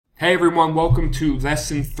Hey everyone, welcome to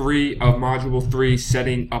lesson 3 of module 3,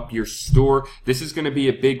 setting up your store. This is going to be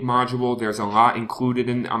a big module. There's a lot included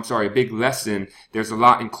in, a big lesson. There's a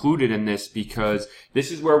lot included in this because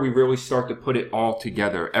this is where we really start to put it all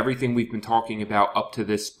together. Everything we've been talking about up to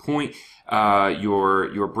this point,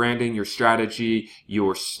 your branding, your strategy,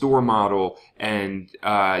 your store model, and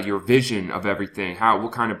your vision of everything.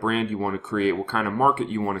 What kind of brand you want to create, what kind of market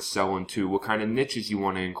you want to sell into, what kind of niches you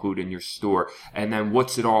want to include in your store, and then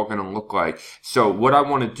what's it all going to look like. So what I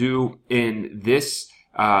want to do in this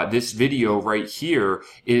video right here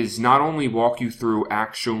is not only walk you through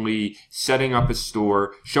actually setting up a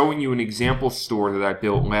store, showing you an example store that I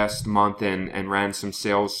built last month and ran some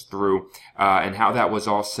sales through, and how that was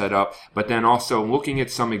all set up, but then also looking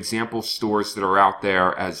at some example stores that are out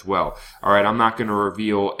there as well. All right, I'm not going to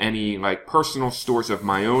reveal any personal stores of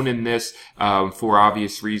my own in this for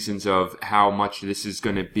obvious reasons of how much this is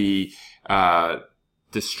going to be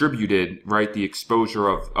distributed, right? The exposure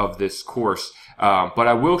of this course. But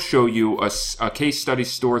I will show you a case study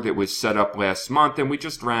store that was set up last month, and we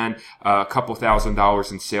just ran a couple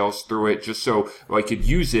 $1,000s in sales through it just so I could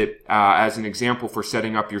use it as an example for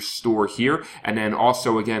setting up your store here. And then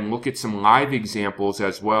also, again, look at some live examples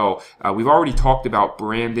as well. We've already talked about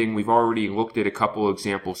branding. We've already looked at a couple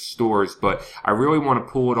example stores, but I really want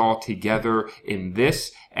to pull it all together in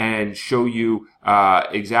this and show you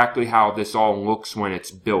exactly how this all looks when it's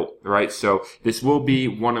built, right? So this will be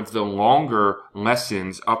one of the longer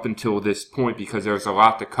lessons up until this point because there's a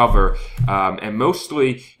lot to cover. And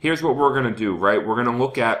mostly, here's what we're going to do, right? We're going to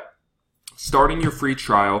look at starting your free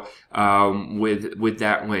trial with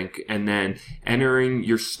that link, and then entering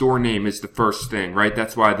your store name is the first thing, right?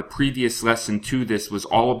 That's why the previous lesson to this was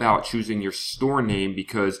all about choosing your store name,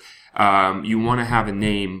 because you want to have a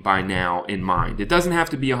name by now in mind. It doesn't have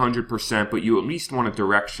to be 100%, but you at least want a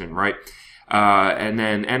direction, right? And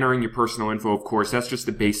then entering your personal info, of course, that's just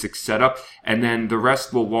the basic setup. And then the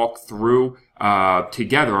rest we'll walk through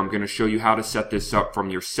together. I'm going to show you how to set this up from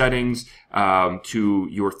your settings to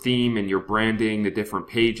your theme and your branding, the different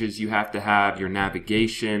pages you have to have, your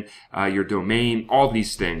navigation, your domain, all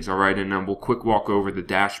these things, all right? And then we'll quick walk over the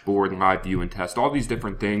dashboard, live view, and test, all these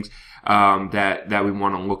different things that we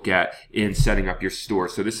want to look at in setting up your store.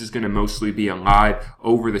 So this is going to mostly be a live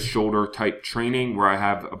over-the-shoulder type training where I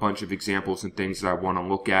have a bunch of examples and things that I want to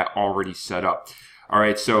look at already set up. All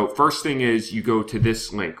right, so first thing is you go to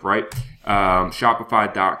this link, right?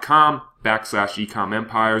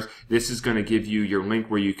 Shopify.com/ecomempires. This is going to give you your link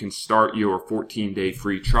where you can start your 14-day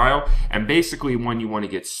free trial. And basically when you want to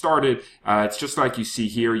get started, it's just like you see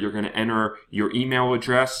here. You're going to enter your email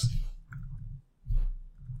address,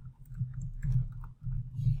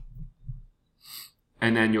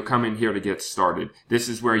 and then you'll come in here to get started. This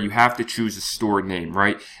is where you have to choose a store name,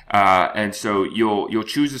 right? And so you'll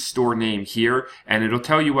choose a store name here, and it'll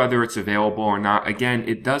tell you whether it's available or not. Again,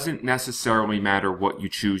 it doesn't necessarily matter what you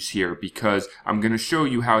choose here because I'm going to show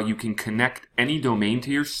you how you can connect any domain to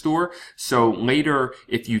your store. So later,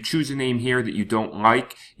 if you choose a name here that you don't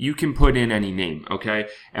like, you can put in any name, okay?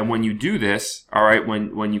 And when you do this, all right,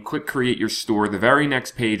 when you click create your store, the very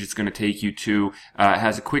next page it's going to take you to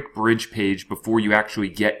has a quick bridge page before you actually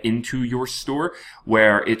get into your store,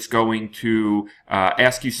 where it's going to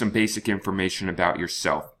ask you some basic information about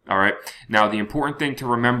yourself. All right. Now, the important thing to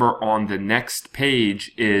remember on the next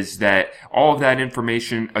page is that all of that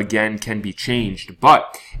information, again, can be changed.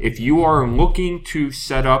 But if you are looking to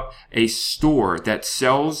set up a store that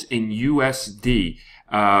sells in USD,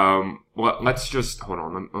 well, let's just hold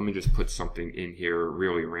on. Let me just put something in here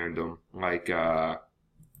really random, like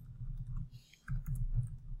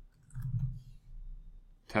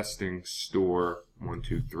testing store 1,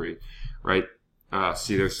 2, 3, right?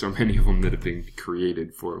 See, there's so many of them that have been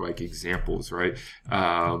created for examples, right?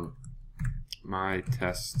 My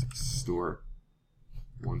test store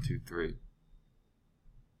 1, 2, 3,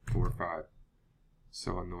 4, 5.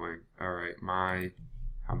 So annoying. All right,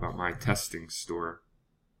 how about my testing store?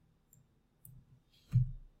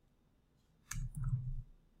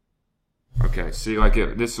 Okay, see,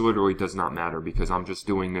 this literally does not matter because I'm just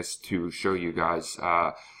doing this to show you guys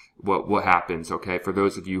what happens, okay? For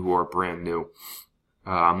those of you who are brand new,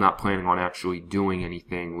 I'm not planning on actually doing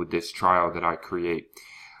anything with this trial that I create.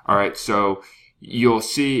 All right, so you'll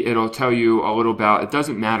see it'll tell you a little about, it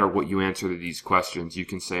doesn't matter what you answer to these questions. You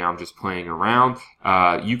can say, I'm just playing around.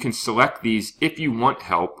 You can select these if you want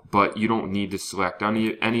help, but you don't need to select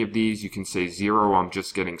any of these. You can say 0, I'm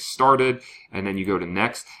just getting started, and then you go to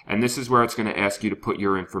next. And this is where it's going to ask you to put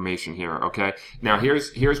your information here, okay? Now,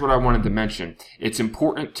 here's what I wanted to mention. It's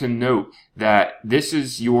important to note that this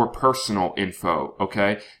is your personal info,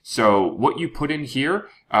 okay? So what you put in here,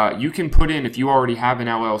 you can put in, if you already have an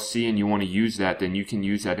LLC and you want to use that, then you can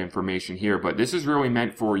use that information here. But this is really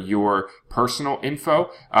meant for your personal info,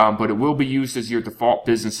 but it will be used as your default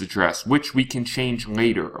business address, which we can change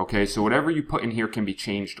later, okay? So whatever you put in here can be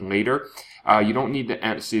changed later. You don't need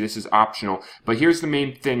to, see, this is optional. But here's the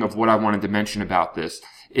main thing of what I wanted to mention about this.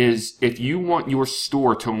 Is if you want your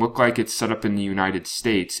store to look like it's set up in the United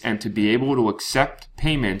States and to be able to accept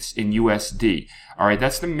payments in USD. All right,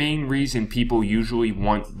 that's the main reason people usually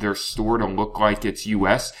want their store to look like it's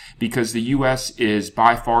US, because the US is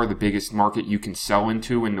by far the biggest market you can sell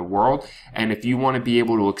into in the world. And if you want to be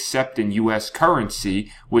able to accept in US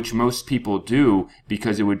currency, which most people do,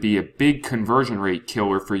 because it would be a big conversion rate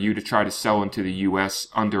killer for you to try to sell into the US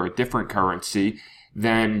under a different currency,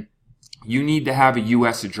 then you need to have a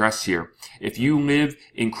U.S. address here. If you live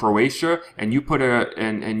in Croatia and you put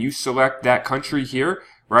and you select that country here,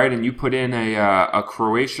 right, and you put in a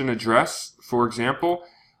Croatian address, for example,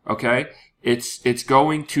 okay, it's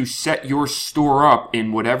going to set your store up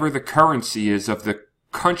in whatever the currency is of the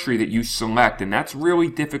country that you select, and that's really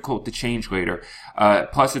difficult to change later.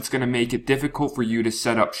 Plus, it's going to make it difficult for you to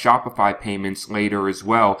set up Shopify payments later as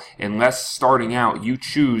well, unless starting out you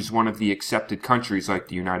choose one of the accepted countries like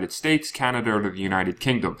the United States, Canada, or the United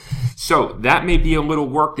Kingdom. So that may be a little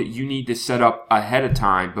work that you need to set up ahead of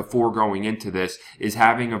time before going into this, is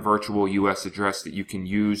having a virtual US address that you can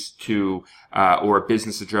use to or a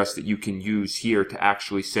business address that you can use here to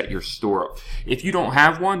actually set your store up. If you don't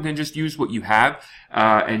have one, then just use what you have.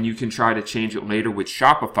 And you can try to change it later with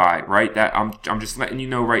Shopify, right? That I'm just letting you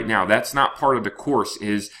know right now. That's not part of the course,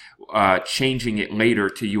 is changing it later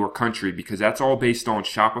to your country, because that's all based on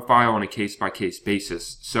Shopify on a case-by-case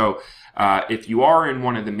basis. So if you are in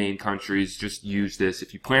one of the main countries, just use this.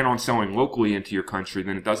 If you plan on selling locally into your country,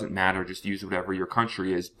 then it doesn't matter. Just use whatever your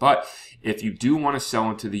country is. But if you do want to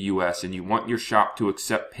sell into the U.S. and you want your shop to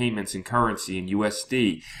accept payments in currency in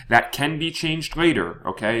USD, that can be changed later,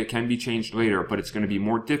 okay? It can be changed later, but it's going to be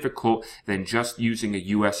more difficult than just using a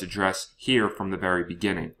U.S. address here from the very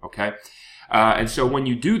beginning, okay? And so when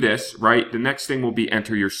you do this, right, the next thing will be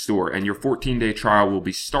enter your store, and your 14-day trial will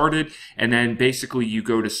be started. And then basically you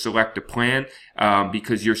go to select a plan,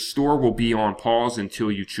 because your store will be on pause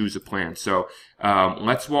until you choose a plan. So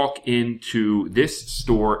let's walk into this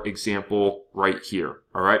store example right here.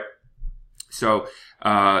 All right. So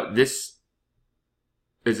this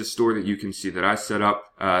is a store that you can see that I set up.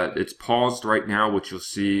 It's paused right now, which you'll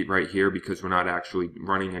see right here because we're not actually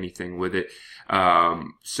running anything with it.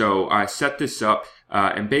 So I set this up,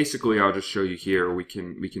 and basically I'll just show you here. We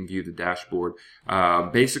can view the dashboard.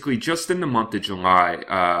 Basically just in the month of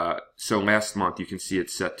July, so last month, you can see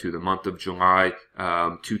it's set to the month of July,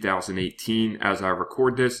 2018 as I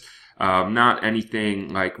record this. Not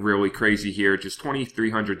anything like really crazy here, just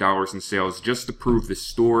 $2,300 in sales just to prove the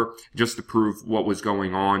store, just to prove what was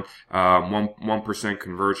going on. 1%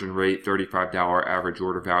 conversion rate, $35 average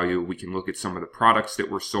order value. We can look at some of the products that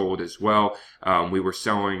were sold as well. We were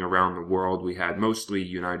selling around the world. We had mostly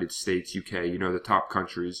United States, UK, you know, the top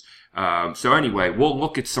countries. So anyway, we'll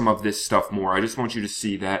look at some of this stuff more. I just want you to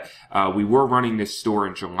see that we were running this store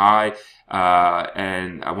in July.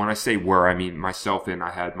 And when I say were, I mean myself, and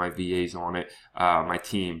I had my VAs on it, my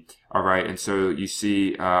team. All right. And so you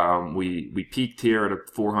see, we peaked here at a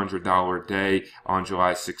 $400 a day on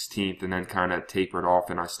July 16th, and then kind of tapered off.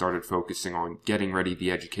 And I started focusing on getting ready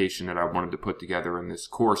the education that I wanted to put together in this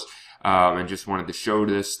course. And just wanted to show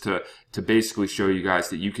this to basically show you guys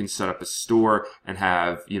that you can set up a store and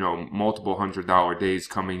have, you know, multiple $100 days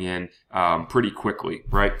coming in, pretty quickly,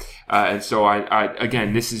 right? And so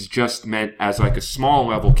again, this is just meant as like a small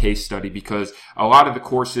level case study, because a lot of the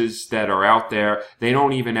courses that are out there, they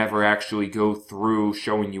don't even ever actually go through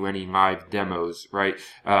showing you any live demos, right?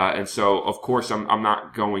 And so of course I'm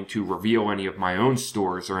not going to reveal any of my own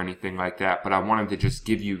stores or anything like that, but I wanted to just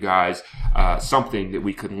give you guys, something that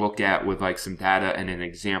we could look at with like some data and an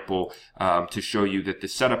example, to show you that the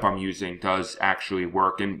setup I'm using does actually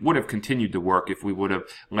work, and would have continued to work if we would have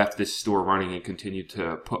left this store running and continued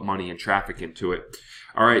to put money and traffic into it.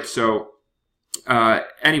 All right. So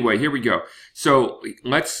anyway, here we go. So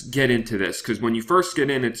let's get into this, because when you first get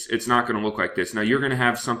in, it's not going to look like this. Now you're going to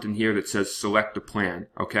have something here that says select a plan.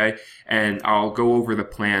 Okay. And I'll go over the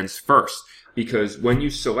plans first, because when you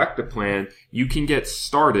select a plan, you can get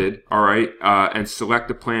started, all right, and select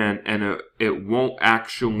a plan, and it won't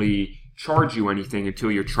actually charge you anything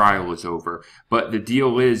until your trial is over. But the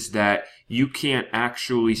deal is that you can't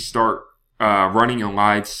actually start running a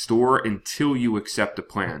live store until you accept a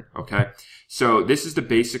plan, okay? So this is the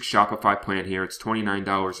basic Shopify plan here. It's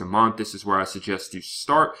 $29 a month. This is where I suggest you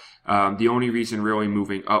start. The only reason really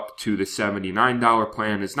moving up to the $79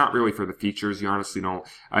 plan is not really for the features. You honestly don't.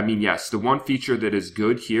 I mean, yes, the one feature that is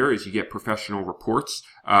good here is you get professional reports,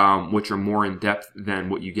 which are more in depth than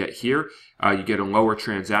what you get here. You get a lower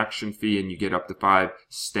transaction fee and you get up to 5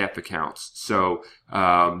 staff accounts. So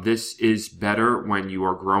this is better when you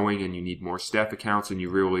are growing and you need more staff accounts and you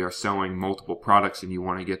really are selling multiple products and you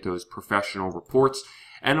want to get those professional reports.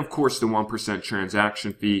 And of course, the 1%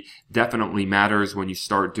 transaction fee definitely matters when you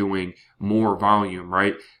start doing more volume,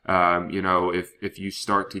 right? If you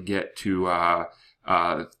start to get to,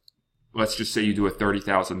 let's just say you do a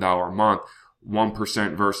 $30,000 a month,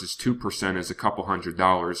 1% versus 2% is a couple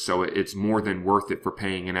 $100. So it's more than worth it for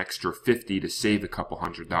paying an extra $50 to save a couple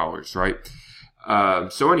 $100, right?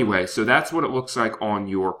 So that's what it looks like on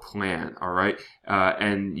your plan, all right?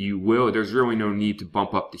 And there's really no need to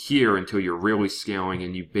bump up to here until you're really scaling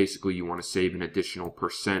and you want to save an additional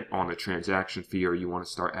 % on the transaction fee, or you want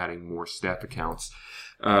to start adding more staff accounts.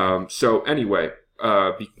 So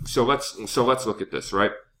let's look at this,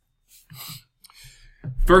 right?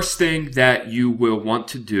 First thing that you will want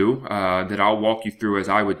to do, that I'll walk you through as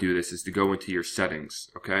I would do this, is to go into your settings,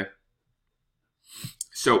 okay?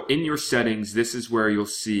 So in your settings, this is where you'll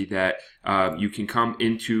see that you can come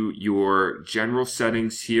into your general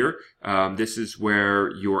settings here. This is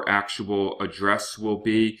where your actual address will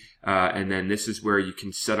be. And then this is where you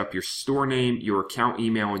can set up your store name, your account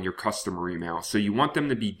email, and your customer email. So you want them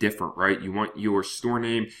to be different, right? You want your store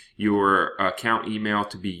name, your account email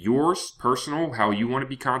to be yours, personal, how you want to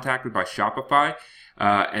be contacted by Shopify.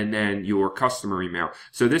 And then your customer email.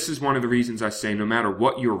 So this is one of the reasons I say no matter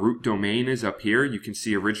what your root domain is up here, you can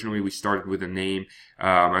see originally we started with a name.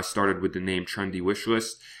 I started with the name Trendy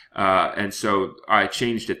Wishlist. And so I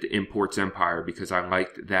changed it to Imports Empire because I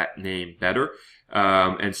liked that name better.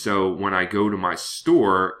 And so when I go to my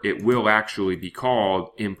store, it will actually be called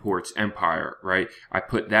Imports Empire, right? I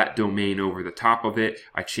put that domain over the top of it.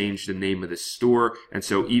 I changed the name of the store. And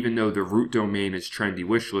so even though the root domain is Trendy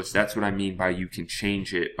Wishlist, that's what I mean by you can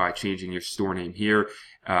change it by changing your store name here,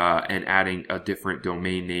 and adding a different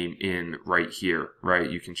domain name in right here, right?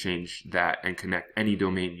 You can change that and connect any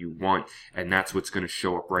domain you want. And that's what's going to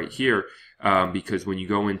show up right here. Because when you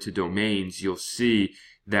go into domains, you'll see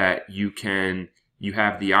that you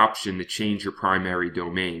have the option to change your primary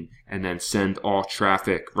domain and then send all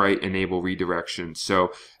traffic, right? Enable redirection.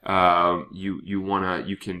 So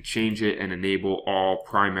you can change it and enable all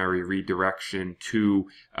primary redirection to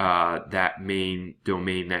that main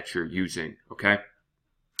domain that you're using. Okay.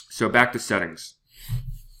 So back to settings.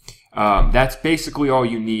 That's basically all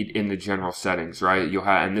you need in the general settings, right?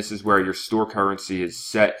 And this is where your store currency is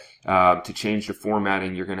set. To change the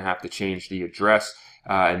formatting, you're going to have to change the address.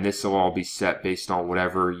 And this will all be set based on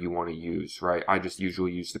whatever you want to use, right? I just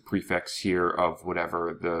usually use the prefix here of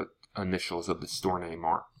whatever the initials of the store name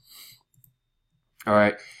are. All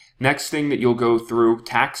right. Next thing that you'll go through,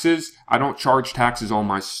 taxes. I don't charge taxes on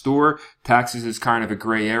my store. Taxes is kind of a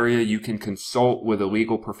gray area. You can consult with a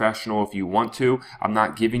legal professional if you want to. I'm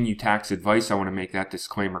not giving you tax advice. I want to make that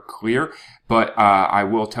disclaimer clear. But I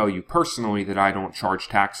will tell you personally that I don't charge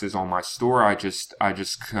taxes on my store. I just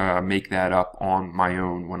make that up on my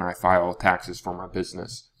own when I file taxes for my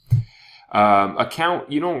business. Account,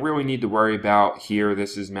 you don't really need to worry about here.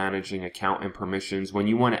 This is managing account and permissions. When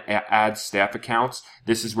you want to add staff accounts,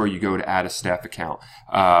 this is where you go to add a staff account.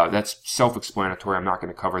 That's self-explanatory. I'm not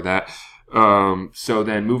going to cover that. So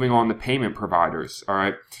then moving on to payment providers. All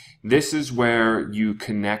right. This is where you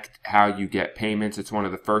connect how you get payments. It's one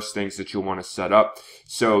of the first things that you'll want to set up.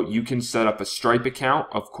 So you can set up a Stripe account.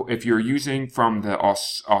 If you're using from the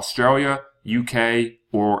Australia, UK,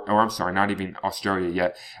 or I'm sorry, not even Australia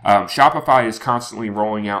yet. Shopify is constantly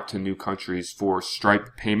rolling out to new countries for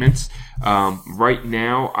Stripe payments. Right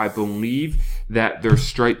now, I believe that their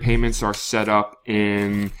Stripe payments are set up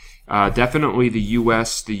in definitely the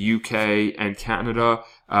US, the UK, and Canada.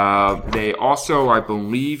 They also, I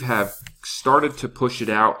believe, have started to push it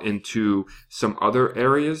out into some other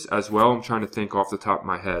areas as well. I'm trying to think off the top of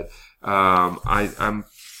my head.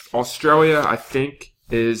 Australia, I think,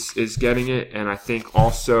 is getting it, and I think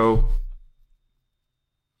also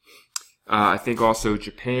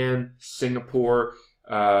Japan, Singapore.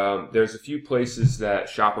 There's a few places that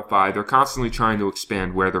Shopify, they're constantly trying to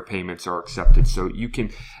expand where their payments are accepted. So you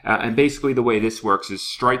can, and basically the way this works is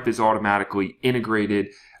Stripe is automatically integrated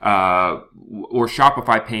or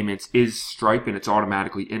Shopify Payments is Stripe, and it's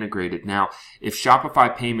automatically integrated. Now, if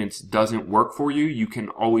Shopify Payments doesn't work for you, you can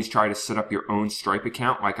always try to set up your own Stripe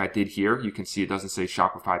account like I did here. You can see it doesn't say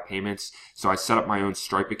Shopify Payments. So I set up my own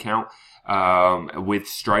Stripe account with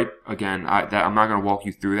Stripe. Again, I'm not going to walk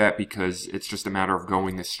you through that because it's just a matter of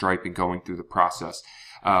going to Stripe and going through the process.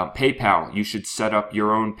 PayPal, you should set up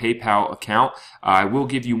your own PayPal account. I will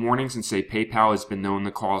give you warnings and say PayPal has been known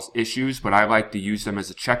to cause issues, but I like to use them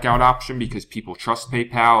as a checkout option because people trust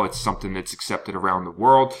PayPal. It's something that's accepted around the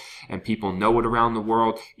world and people know it around the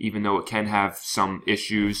world, even though it can have some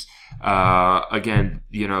issues. Again,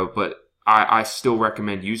 but I still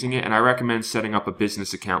recommend using it, and I recommend setting up a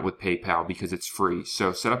business account with PayPal because it's free.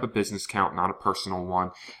 So set up a business account, not a personal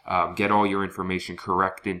one. Get all your information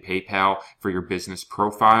correct in PayPal for your business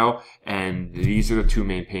profile, and these are the two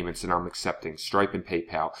main payments that I'm accepting, Stripe and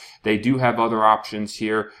PayPal. They do have other options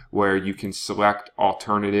here where you can select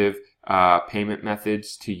alternative payment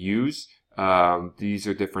methods to use. These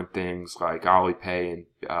are different things like Alipay and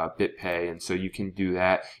BitPay, and so you can do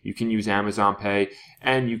that. You can use Amazon Pay,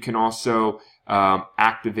 and you can also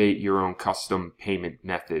activate your own custom payment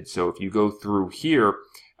method. So if you go through here,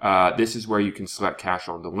 this is where you can select cash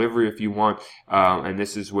on delivery if you want, and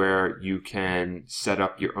this is where you can set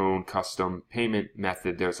up your own custom payment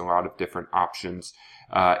method. There's a lot of different options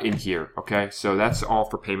in here. Okay, so that's all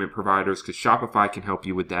for payment providers because Shopify can help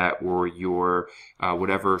you with that, or your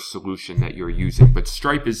whatever solution that you're using. But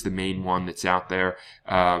Stripe is the main one that's out there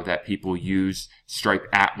that people use. Stripe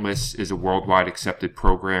Atlas is a worldwide accepted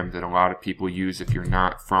program that a lot of people use if you're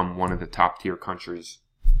not from one of the top tier countries.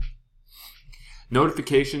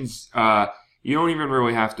 Notifications, you don't even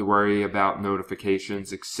really have to worry about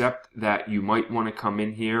notifications, except that you might want to come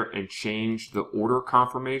in here and change the order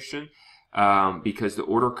confirmation, because the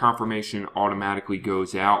order confirmation automatically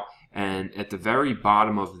goes out. And at the very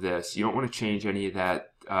bottom of this, you don't want to change any of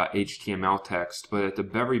that HTML text, but at the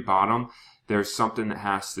very bottom, there's something that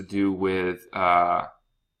has to do with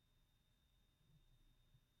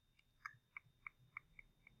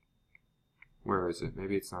where is it?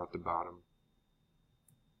 Maybe it's not at the bottom.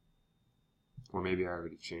 Or maybe I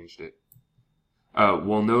already changed it.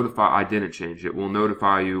 We'll notify, I didn't change it. We'll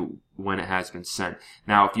notify you when it has been sent.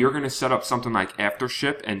 Now, if you're going to set up something like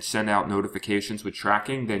AfterShip and send out notifications with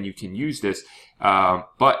tracking, then you can use this.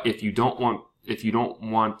 But if you don't want, if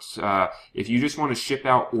you just want to ship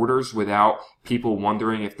out orders without people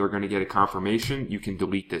wondering if they're going to get a confirmation, you can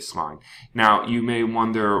delete this line. Now, you may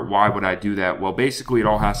wonder, why would I do that? Well, basically, it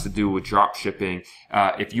all has to do with drop shipping.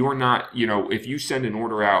 If you're not, if you send an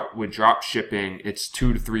order out with drop shipping, it's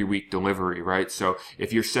 2 to 3 week delivery, right? So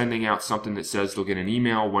if you're sending out something that says they'll get an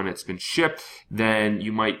email when it's been shipped, then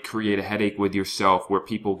you might create a headache with yourself where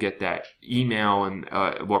people get that email and,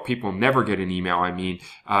 people never get an email,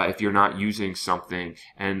 if you're not using something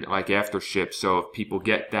and like AfterShip. So if people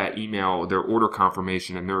get that email, their order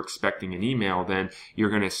confirmation, and they're expecting an email, then you're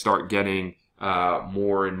going to start getting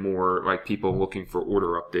more and more like people looking for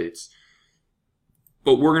order updates.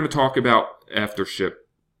 But we're going to talk about AfterShip,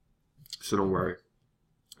 so don't worry.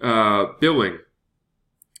 Billing.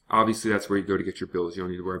 Obviously, that's where you go to get your bills. You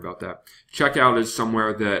don't need to worry about that. Checkout is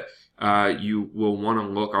somewhere that you will want to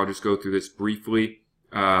look. I'll just go through this briefly.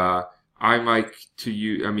 I like to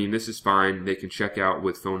use, this is fine. They can check out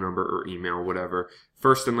with phone number or email, whatever.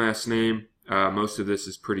 First and last name. Most of this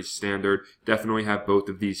is pretty standard. Definitely have both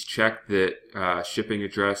of these checked. That shipping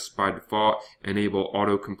address by default, enable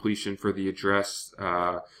auto completion for the address,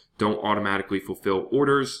 don't automatically fulfill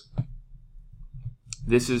orders.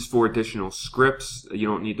 This is for additional scripts. You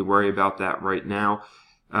don't need to worry about that right now.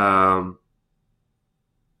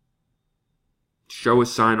 Show a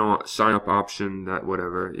sign up option, that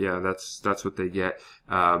whatever. Yeah, that's what they get.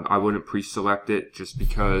 I wouldn't pre-select it just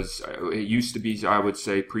because it used to be, I would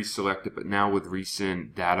say pre-select it, but now with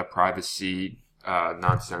recent data privacy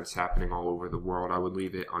nonsense happening all over the world, I would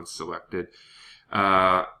leave it unselected.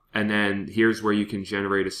 And then here's where you can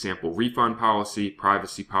generate a sample refund policy,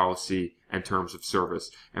 privacy policy, and terms of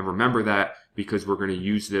service. And remember that because we're going to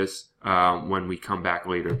use this when we come back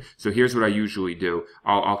later. So here's what I usually do.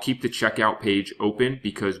 I'll keep the checkout page open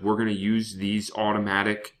because we're going to use these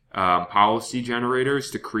automatic policy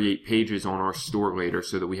generators to create pages on our store later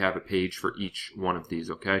so that we have a page for each one of these,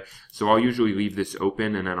 okay? So I'll usually leave this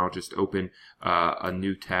open and then I'll just open a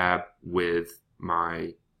new tab with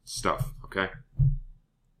my stuff, okay?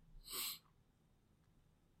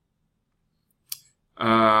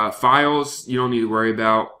 Files, you don't need to worry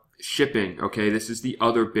about. shipping, okay, this is the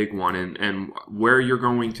other big one, and where you're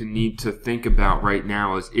going to need to think about right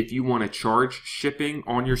now is if you want to charge shipping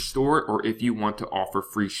on your store or if you want to offer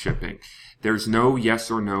free shipping. There's no yes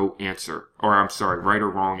or no answer, or I'm sorry, right or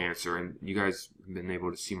wrong answer, and you guys have been able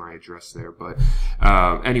to see my address there, but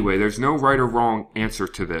anyway, there's no right or wrong answer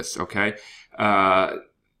to this, okay?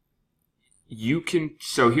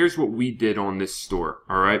 So here's what we did on this store,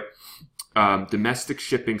 all right? Domestic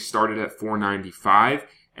shipping started at $4.95.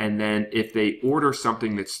 And then if they order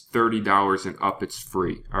something that's $30 and up, it's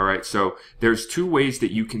free. All right. So there's two ways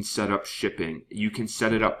that you can set up shipping. You can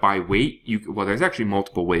set it up by weight. Well, there's actually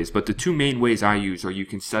multiple ways, but the two main ways I use are you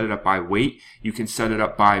can set it up by weight. You can set it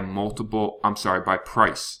up by by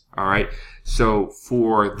price. All right. So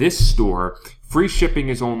for this store, free shipping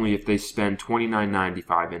is only if they spend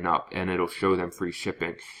 $29.95 and up, and it'll show them free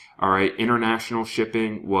shipping. All right. International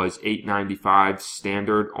shipping was $8.95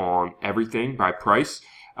 standard on everything by price.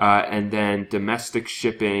 And then domestic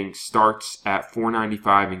shipping starts at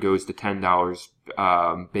 $4.95 and goes to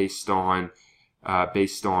 $10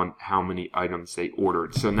 based on how many items they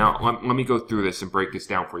ordered. So now let me go through this and break this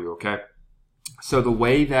down for you, okay? So the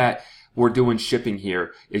way that we're doing shipping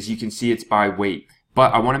here is you can see it's by weight.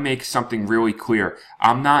 But I want to make something really clear.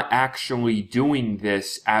 I'm not actually doing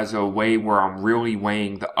this as a way where I'm really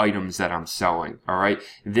weighing the items that I'm selling, all right?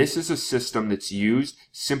 This is a system that's used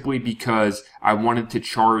simply because I wanted to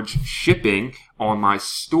charge shipping on my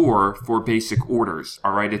store for basic orders,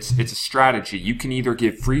 all right? It's a strategy. You can either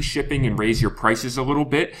give free shipping and raise your prices a little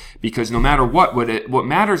bit, because no matter what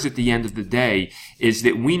matters at the end of the day is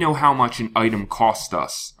that we know how much an item costs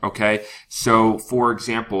us, okay? So, for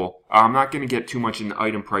example, I'm not going to get too much into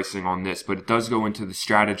item pricing on this, but it does go into the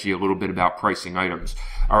strategy a little bit about pricing items.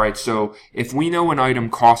 All right, so if we know an item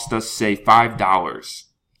cost us, say, $5,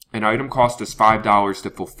 an item cost us $5 to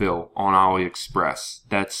fulfill on AliExpress.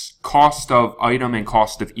 That's cost of item and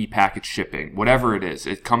cost of e-package shipping. Whatever it is,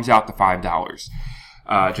 it comes out to $5,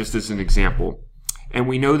 just as an example. And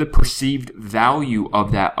we know the perceived value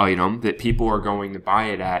of that item that people are going to buy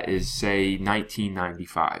it at is, say,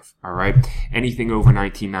 $19.95. All right? Anything over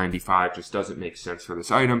 $19.95 just doesn't make sense for this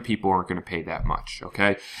item. People aren't going to pay that much,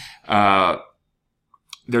 okay?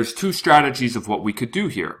 There's two strategies of what we could do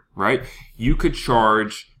here, right? You could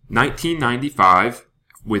charge $19.95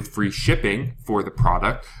 with free shipping for the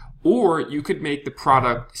product, or you could make the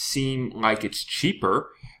product seem like it's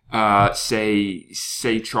cheaper. Say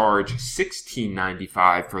charge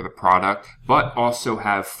 $16.95 for the product, but also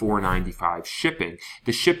have $4.95 shipping.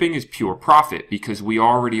 The shipping is pure profit because we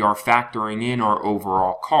already are factoring in our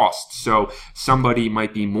overall costs. So somebody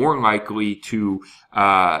might be more likely to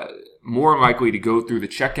go through the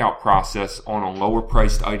checkout process on a lower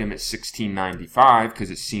priced item at $16.95 because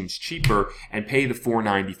it seems cheaper and pay the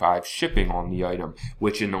 $4.95 shipping on the item,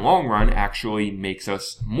 which in the long run actually makes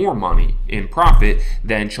us more money in profit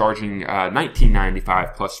than charging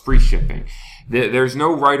 $19.95 plus free shipping. There's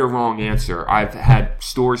no right or wrong answer. I've had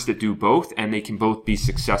stores that do both, and they can both be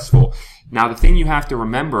successful. Now, the thing you have to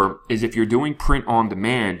remember is if you're doing print on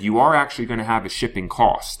demand, you are actually going to have a shipping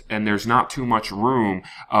cost, and there's not too much room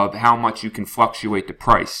of how much you can fluctuate the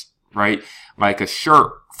price, right? Like a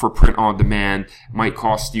shirt for print on demand might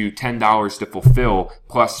cost you $10 to fulfill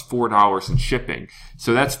plus $4 in shipping.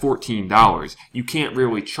 So that's $14. You can't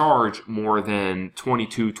really charge more than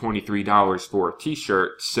 $22, $23 for a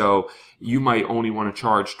t-shirt. So you might only want to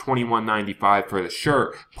charge $21.95 for the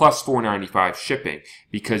shirt plus $4.95 shipping,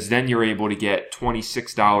 because then you're able to get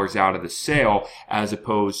 $26 out of the sale as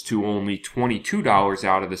opposed to only $22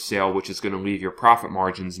 out of the sale, which is going to leave your profit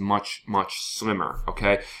margins much, much slimmer.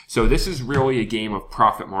 Okay. So this is really a game of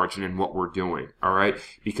profit margin in what we're doing. All right.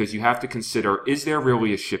 Because you have to consider, is there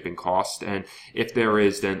really a shipping cost? And if there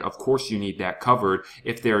is, then of course you need that covered.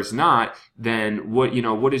 If there's not, then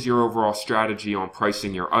what is your overall strategy on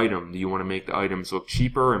pricing your item? Do you want to make the items look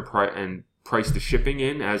cheaper and price the shipping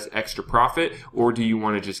in as extra profit, or do you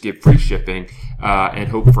want to just give free shipping and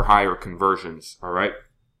hope for higher conversions? All right.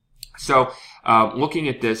 So looking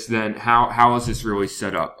at this, then how is this really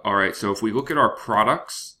set up? All right. So if we look at our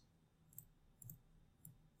products,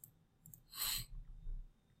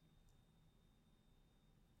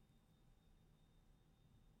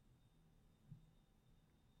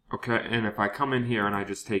 okay, and if I come in here and I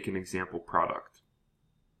just take an example product.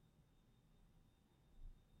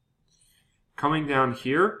 Coming down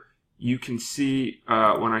here, you can see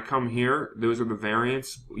when I come here, those are the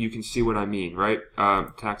variants. You can see what I mean, right?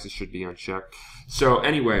 Taxes should be unchecked. So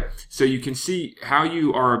anyway, so you can see how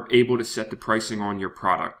you are able to set the pricing on your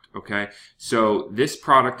product, okay? So this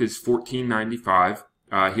product is $14.95.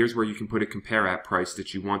 here's where you can put a compare at price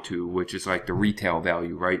that you want to, which is like the retail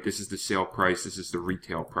value, right? This is the sale price. This is the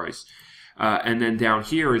retail price. And then down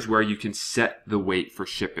here is where you can set the weight for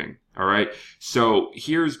shipping. All right. So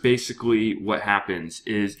here's basically what happens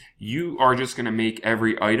is you are just going to make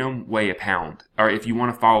every item weigh a pound. All right. If you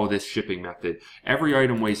want to follow this shipping method, every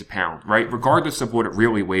item weighs a pound, right? Regardless of what it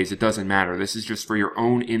really weighs, it doesn't matter. This is just for your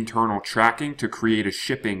own internal tracking to create a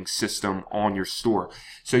shipping system on your store.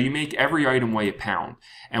 So you make every item weigh a pound.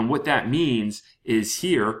 And what that means is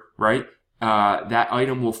here, right? That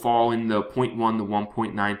item will fall in the 0.1 to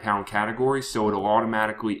 1.9 pound category, so it'll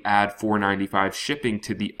automatically add $4.95 shipping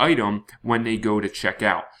to the item when they go to check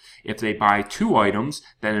out. If they buy 2 items,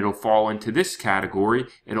 then it'll fall into this category.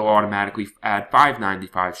 It'll automatically add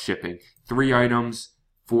 $5.95 shipping. 3 items,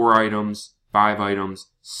 4 items, 5 items,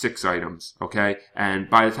 6 items, okay? And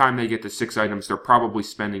by the time they get to 6 items, they're probably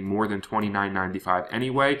spending more than $29.95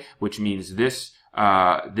 anyway, which means this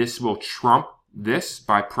will trump this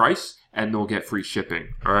by price, and they'll get free shipping.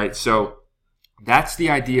 All right, so that's the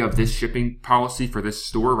idea of this shipping policy for this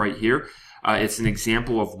store right here. It's an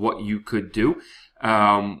example of what you could do,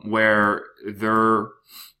 where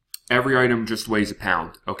every item just weighs a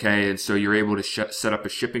pound, okay? And so you're able to set up a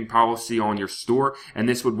shipping policy on your store, and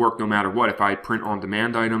this would work no matter what. If I print on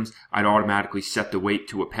demand items, I'd automatically set the weight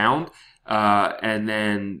to a pound, and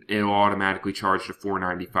then it'll automatically charge the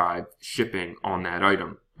 $4.95 shipping on that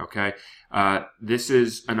item. Okay, this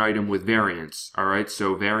is an item with variance. All right,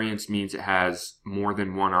 so variance means it has more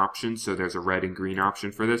than one option. So there's a red and green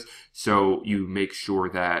option for this. So you make sure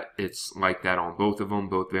that it's like that on both of them.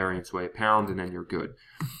 Both variants weigh a pound, and then you're good.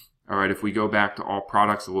 All right, if we go back to all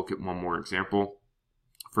products, we'll look at one more example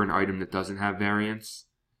for an item that doesn't have variance.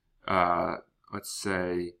 Let's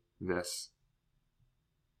say this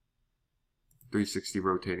 360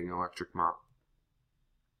 rotating electric mop.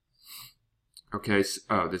 Okay, so,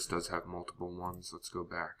 oh, this does have multiple ones. Let's go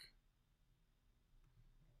back.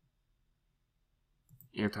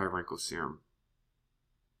 Anti-wrinkle serum.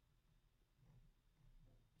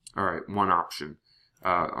 All right, one option.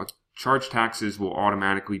 Charge taxes will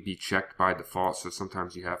automatically be checked by default, so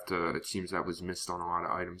sometimes you have to, it seems that was missed on a lot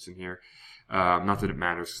of items in here. Not that it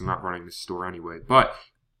matters, because I'm not running this store anyway. But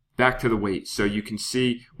back to the weight. So you can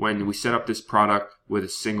see when we set up this product with a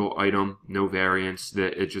single item, no variance,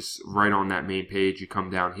 that it just right on that main page, you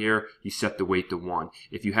come down here, you set the weight to 1.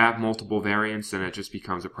 If you have multiple variants, then it just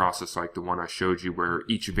becomes a process like the one I showed you, where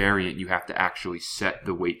each variant you have to actually set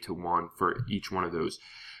the weight to 1 for each one of those.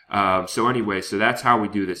 So anyway, so that's how we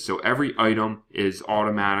do this. So every item is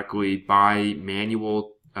automatically by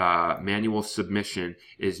manual submission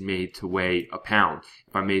is made to weigh a pound.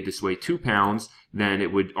 If I made this weigh 2 pounds, then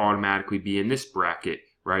it would automatically be in this bracket,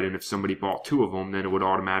 right? And if somebody bought 2 of them, then it would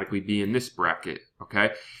automatically be in this bracket, okay?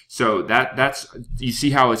 So that's, you see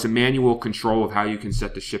how it's a manual control of how you can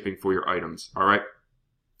set the shipping for your items, all right?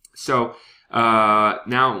 So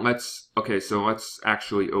now let's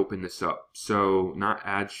actually open this up. So not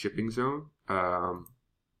add shipping zone,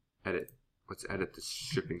 edit. Let's edit this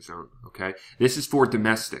shipping zone, okay? This is for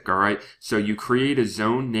domestic, all right? So you create a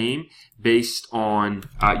zone name based on,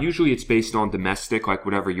 usually it's based on domestic, like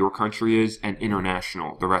whatever your country is, and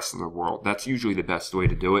international, the rest of the world. That's usually the best way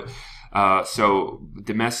to do it. So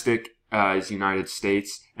domestic is United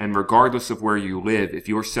States, and regardless of where you live, if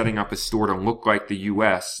you're setting up a store to look like the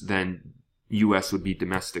U.S., then U.S. would be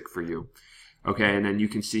domestic for you. Okay, and then you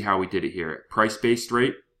can see how we did it here. Price-based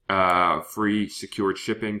rate. Free secured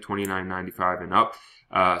shipping, $29.95 and up.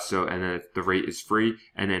 And then the rate is free,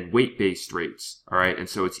 and then weight-based rates. All right. And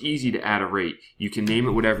so it's easy to add a rate. You can name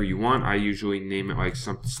it whatever you want. I usually name it like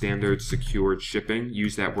some standard secured shipping.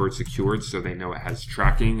 Use that word secured so they know it has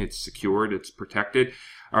tracking. It's secured. It's protected.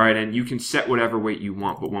 All right. And you can set whatever weight you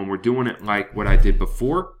want. But when we're doing it like what I did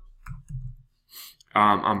before,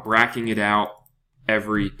 I'm bracking it out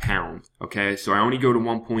every pound. Okay, so I only go to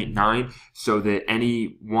 1.9 so that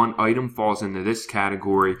any one item falls into this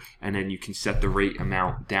category, and then you can set the rate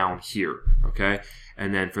amount down here. Okay,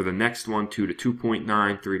 and then for the next one, 2 to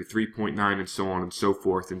 2.9, 3 to 3.9, and so on and so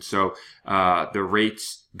forth. And so the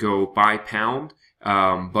rates go by pound,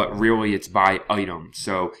 but really it's by item.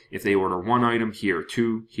 So if they order 1 item here,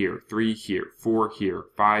 2 here, 3 here, 4 here,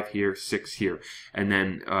 5 here, 6 here, and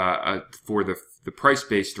then for the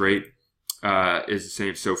price-based rate, is the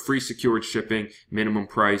same. So free secured shipping, minimum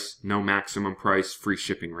price, no maximum price, free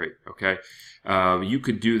shipping rate. Okay. You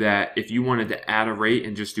could do that if you wanted to add a rate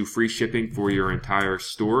and just do free shipping for your entire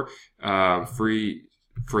store. Free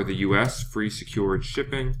for the US, free secured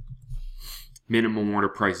shipping, minimum order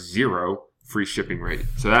price 0, free shipping rate.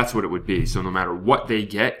 So that's what it would be. So no matter what they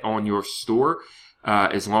get on your store,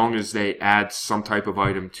 as long as they add some type of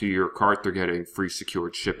item to your cart, they're getting free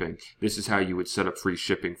secured shipping. This is how you would set up free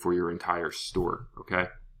shipping for your entire store, okay?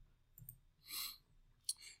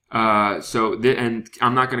 And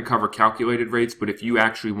I'm not going to cover calculated rates, but if you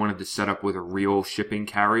actually wanted to set up with a real shipping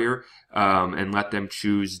carrier, and let them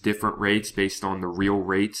choose different rates based on the real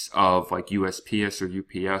rates of like USPS or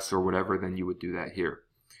UPS or whatever, then you would do that here.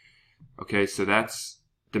 Okay, so that's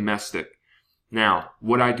domestic. Now,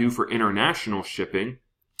 what I do for international shipping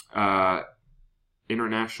here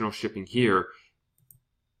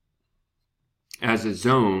as a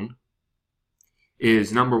zone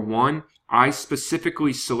is, number one, I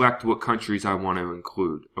specifically select what countries I want to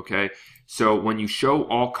include, okay? So when you show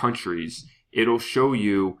all countries, it'll show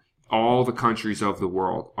you all the countries of the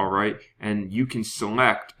world, all right? And you can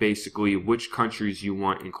select basically which countries you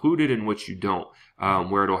want included and which you don't,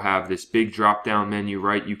 where it'll have this big drop-down menu,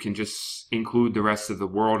 right? You can just include the rest of the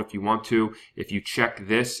world if you want to. If you check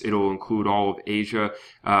this, it'll include all of Asia.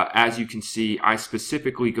 As you can see, I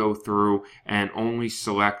specifically go through and only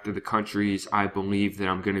select the countries I believe that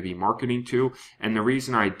I'm going to be marketing to. And the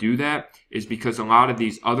reason I do that is because a lot of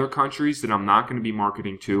these other countries that I'm not going to be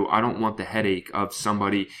marketing to, I don't want the headache of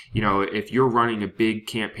somebody, you know, if you're running a big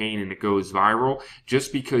campaign and it goes viral,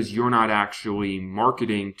 just because you're not actually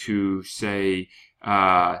marketing to, say,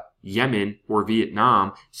 Yemen or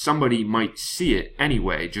Vietnam, somebody might see it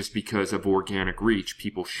anyway just because of organic reach,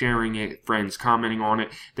 people sharing it, friends commenting on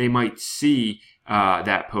it. They might see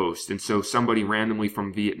that post, and so somebody randomly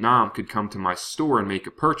from Vietnam could come to my store and make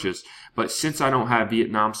a purchase. But since I don't have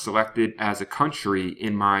Vietnam selected as a country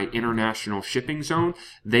in my international shipping zone,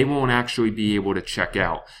 they won't actually be able to check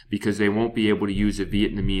out because they won't be able to use a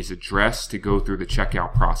Vietnamese address to go through the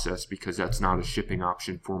checkout process because that's not a shipping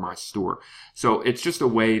option for my store. So it's just a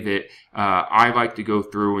way that I like to go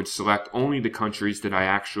through and select only the countries that I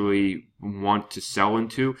actually want to sell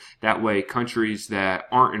into. That way, countries that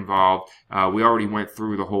aren't involved, we already went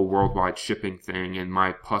through the whole worldwide shipping thing and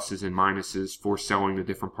my pluses and minuses for selling to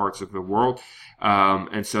different parts of the world.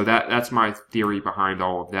 And so that's my theory behind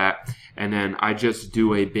all of that. And then I just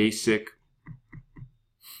do a basic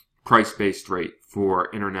price-based rate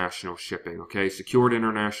for international shipping. Okay, secured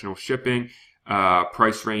international shipping.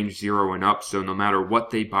 Price range 0 and up. So no matter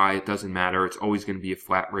what they buy, it doesn't matter. It's always going to be a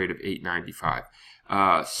flat rate of $8.95.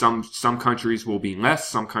 Some countries will be less,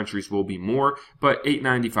 some countries will be more, but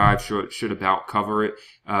 $8.95 should about cover it.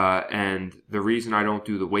 And the reason I don't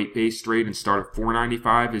do the weight-based rate and start at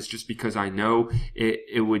 $4.95 is just because I know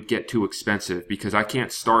it would get too expensive, because I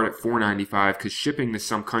can't start at $4.95 because shipping to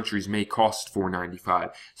some countries may cost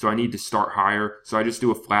 $4.95. So I need to start higher. So I just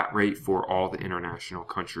do a flat rate for all the international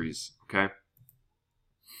countries. Okay.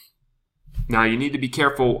 Now, you need to be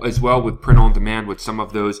careful as well with print on demand with some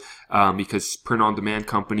of those, because print on demand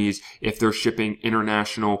companies, if they're shipping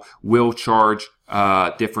international, will charge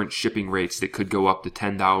different shipping rates that could go up to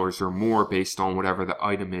 $10 or more based on whatever the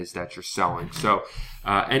item is that you're selling. So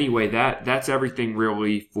anyway, that's everything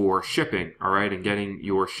really for shipping, all right, and getting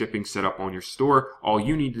your shipping set up on your store. All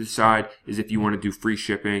you need to decide is if you want to do free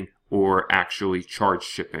shipping or actually charge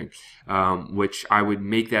shipping, which I would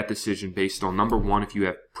make that decision based on, number one, if you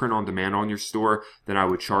have print on demand on your store, then I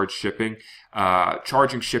would charge shipping.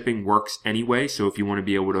 Charging shipping works anyway, so if you want to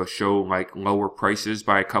be able to show like lower prices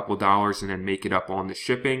by a couple dollars and then make it up on the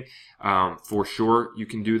shipping, for sure you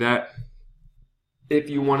can do that. If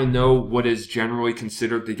you want to know what is generally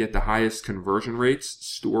considered to get the highest conversion rates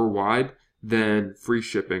store-wide, then free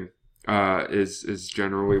shipping is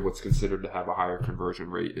generally what's considered to have a higher conversion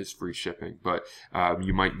rate is free shipping. But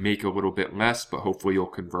you might make a little bit less, but hopefully you'll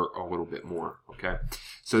convert a little bit more. Okay,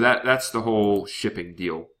 so that's the whole shipping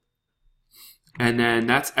deal. And then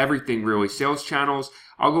that's everything really. Sales channels,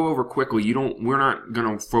 I'll go over quickly. We're not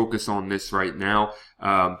going to focus on this right now.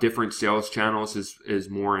 Different sales channels is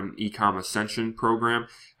more an Ecom Ascension program.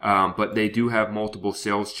 But they do have multiple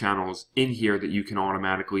sales channels in here that you can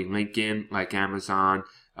automatically link in, like Amazon,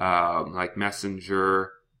 like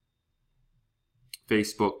Messenger,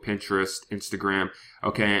 Facebook, Pinterest, Instagram.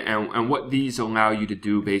 Okay, and what these allow you to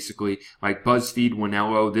do basically, like BuzzFeed,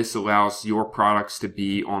 Winello, this allows your products to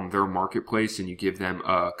be on their marketplace and you give them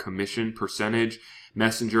a commission percentage.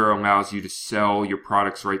 Messenger allows you to sell your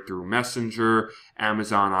products right through Messenger.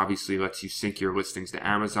 Amazon obviously lets you sync your listings to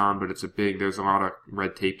Amazon, but there's a lot of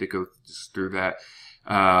red tape that goes through that.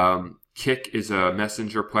 Kick is a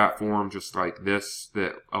messenger platform just like this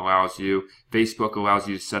that allows you. Facebook allows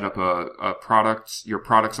you to set up your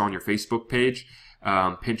products on your Facebook page.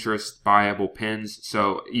 Pinterest, buyable pins.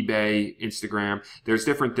 So eBay, Instagram, there's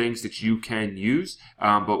different things that you can use,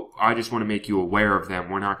 but I just want to make you aware of them.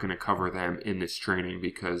 We're not going to cover them in this training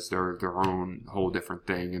because they're their own whole different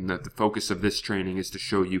thing. And the focus of this training is to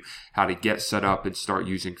show you how to get set up and start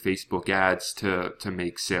using Facebook ads to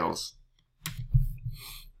make sales.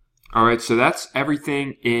 All right, so that's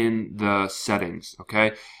everything in the settings,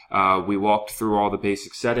 okay? We walked through all the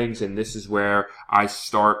basic settings, and this is where I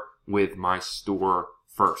start with my store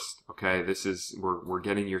first, okay? This is, we're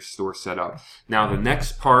getting your store set up. Now, the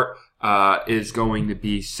next part is going to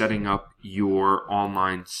be setting up your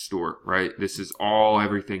online store, right? This is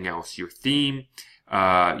everything else, your theme,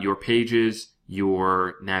 your pages,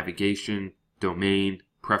 your navigation, domain,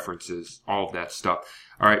 preferences, all of that stuff.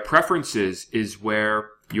 All right, preferences is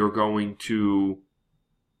where you're going to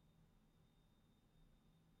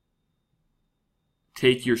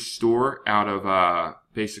take your store out of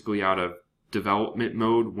basically out of development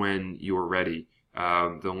mode when you're ready.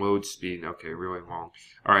 The load speed, okay, really long.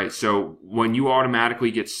 All right, so when you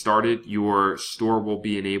automatically get started, your store will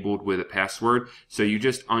be enabled with a password. So you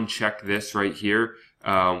just uncheck this right here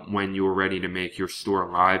when you're ready to make your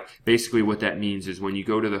store live. Basically what that means is when you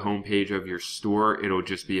go to the home page of your store, it'll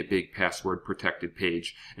just be a big password protected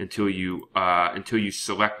page until you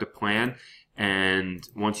select a plan. And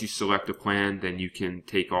once you select a plan, then you can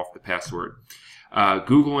take off the password.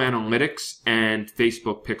 Google Analytics and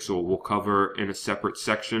Facebook Pixel will cover in a separate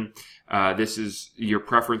section. This is your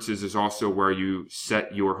preferences is also where you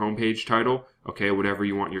set your homepage title, okay, whatever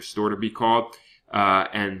you want your store to be called.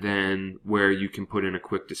 And then where you can put in a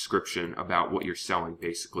quick description about what you're selling,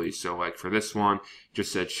 basically. So like for this one,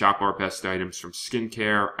 just said shop our best items from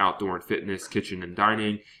skincare, outdoor and fitness, kitchen and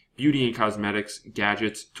dining, beauty and cosmetics,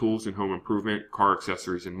 gadgets, tools and home improvement, car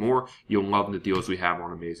accessories, and more. You'll love the deals we have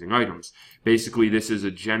on amazing items. Basically, this is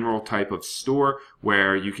a general type of store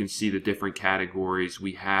where you can see the different categories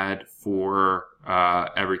we had for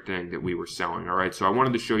everything that we were selling. All right, so I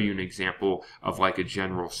wanted to show you an example of like a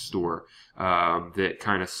general store that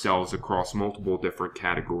kind of sells across multiple different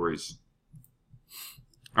categories.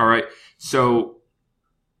 All right, so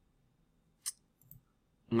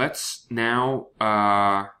let's now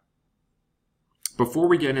before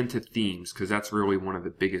we get into themes, because that's really one of the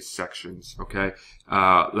biggest sections, okay,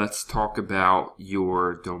 let's talk about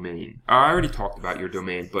your domain. I already talked about your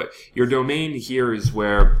domain, but your domain here is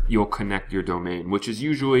where you'll connect your domain, which is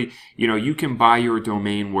usually, you can buy your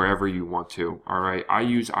domain wherever you want to, all right? I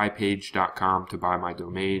use iPage.com to buy my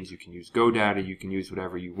domains. You can use GoDaddy. You can use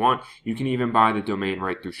whatever you want. You can even buy the domain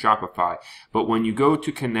right through Shopify. But when you go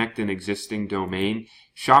to connect an existing domain,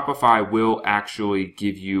 Shopify will actually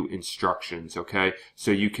give you instructions, okay?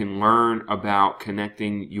 So you can learn about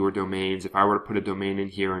connecting your domains. If I were to put a domain in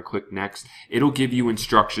here and click next, it'll give you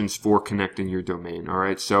instructions for connecting your domain, all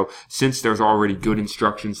right? So since there's already good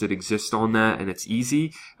instructions that exist on that and it's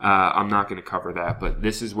easy, I'm not going to cover that. But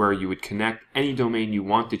this is where you would connect any domain you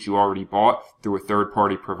want that you already bought through a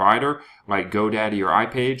third-party provider like GoDaddy or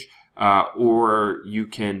iPage. Or you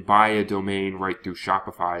can buy a domain right through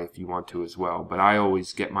Shopify if you want to as well. But I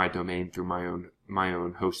always get my domain through my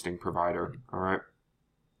own hosting provider. All right.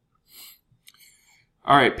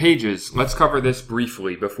 All right, pages. Let's cover this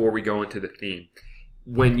briefly before we go into the theme.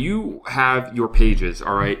 When you have your pages,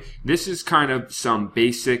 all right, this is kind of some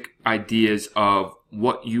basic ideas of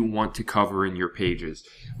what you want to cover in your pages.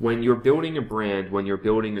 When you're building a brand, when you're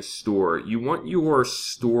building a store, you want your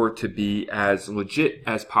store to be as legit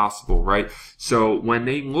as possible, right? So when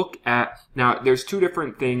they look at, now there's two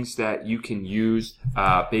different things that you can use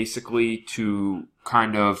basically to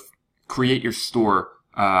kind of create your store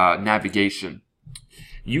navigation.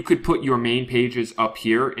 You could put your main pages up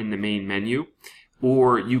here in the main menu.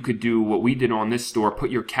 Or you could do what we did on this store,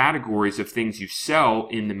 put your categories of things you sell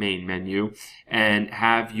in the main menu and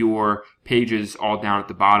have your pages all down at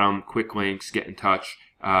the bottom, quick links, get in touch,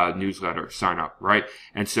 newsletter, sign up, right?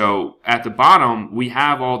 And so at the bottom, we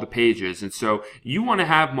have all the pages. And so you want to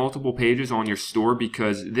have multiple pages on your store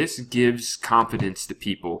because this gives confidence to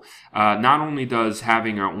people. Not only does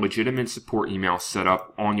having a legitimate support email set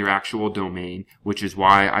up on your actual domain, which is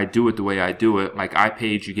why I do it the way I do it, like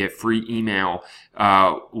iPage, you get free email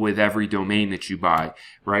with every domain that you buy,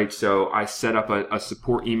 right? So I set up a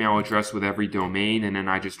support email address with every domain, and then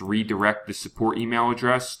I just redirect the support email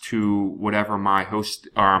address to whatever my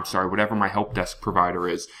whatever my help desk provider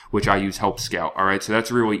is, which I use Help Scout. All right, so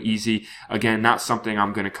that's really easy. Again, not something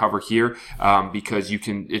I'm going to cover here because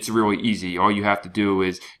it's really easy. All you have to do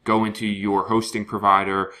is go into your hosting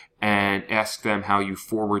provider and ask them how you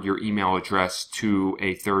forward your email address to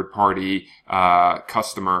a third-party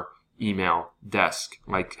customer email desk,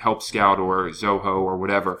 like Help Scout or Zoho or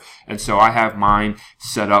whatever. And so I have mine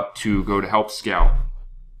set up to go to Help Scout.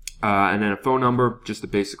 And then a phone number, just a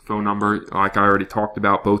basic phone number. Like I already talked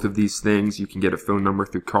about both of these things. You can get a phone number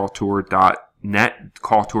through calltour.com,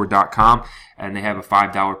 and they have a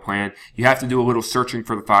 $5 plan. You have to do a little searching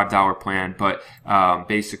for the $5 plan, but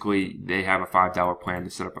basically they have a $5 plan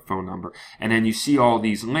to set up a phone number. And then you see all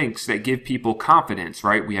these links that give people confidence,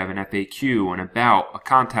 right? We have an FAQ, an about, a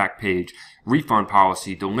contact page, refund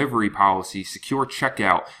policy, delivery policy, secure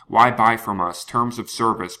checkout, why buy from us, terms of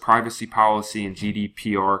service, privacy policy, and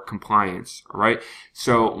GDPR compliance, all right?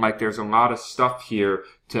 So like there's a lot of stuff here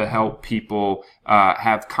to help people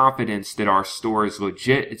have confidence that our store is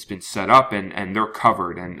legit, it's been set up, and they're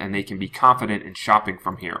covered, and they can be confident in shopping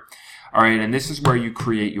from here. All right, and this is where you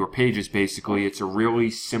create your pages, basically. It's a really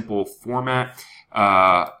simple format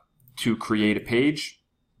to create a page.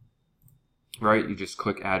 Right, you just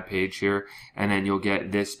click add page here, and then you'll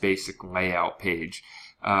get this basic layout page,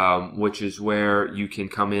 which is where you can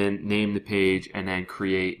come in, name the page, and then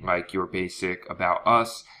create like your basic about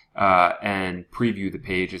us, and preview the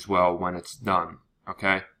page as well when it's done.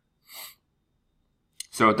 Okay.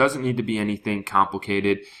 So it doesn't need to be anything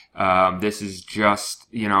complicated. This is just,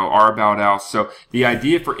 our about us. So the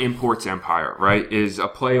idea for Imports Empire, right, is a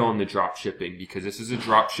play on the drop shipping, because this is a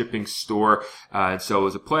drop shipping store. And so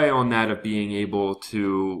it's a play on that of being able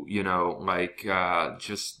to,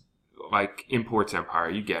 just like Imports Empire.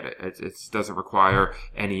 You get it. It doesn't require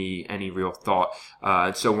any real thought.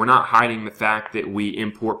 And so we're not hiding the fact that we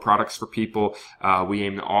import products for people. We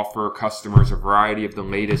aim to offer customers a variety of the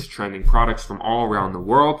latest trending products from all around the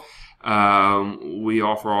world. We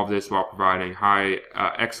offer all of this while providing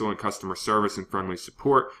excellent customer service and friendly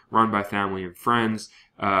support, run by family and friends.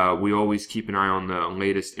 We always keep an eye on the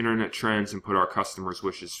latest internet trends and put our customers'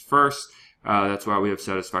 wishes first. That's why we have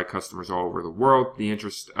satisfied customers all over the world. The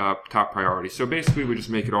interest, top priority. So basically, we just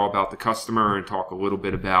make it all about the customer and talk a little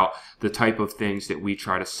bit about the type of things that we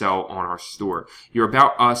try to sell on our store. Your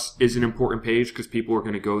About Us is an important page because people are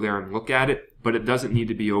going to go there and look at it, but it doesn't need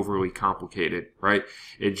to be overly complicated, right?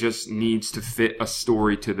 It just needs to fit a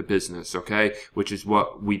story to the business, okay? Which is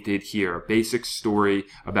what we did here. A basic story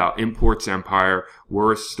about Imports Empire.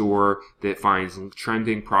 We're a store that finds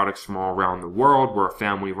trending products from all around the world. We're a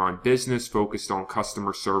family-run business focused on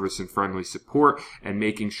customer service and friendly support and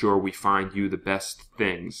making sure we find you the best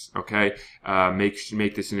things, okay?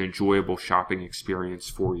 Make this an enjoyable shopping experience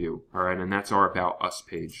for you, all right? And that's our About Us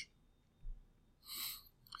page.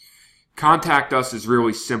 Contact us is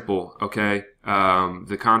really simple, okay?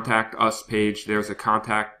 The Contact Us page, there's a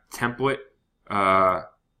contact template.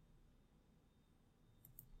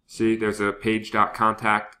 See, there's a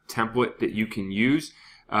page.contact template that you can use.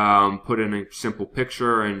 Put in a simple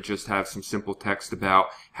picture and just have some simple text about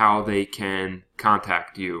how they can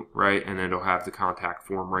contact you, right? And then it'll have the contact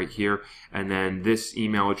form right here. And then this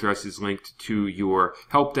email address is linked to your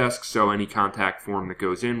help desk, so any contact form that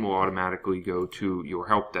goes in will automatically go to your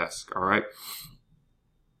help desk, all right?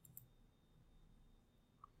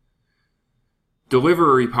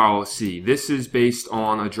 Delivery policy. This is based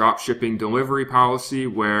on a dropshipping delivery policy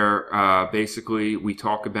where basically we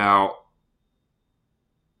talk about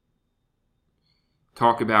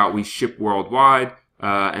we ship worldwide,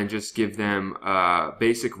 and just give them a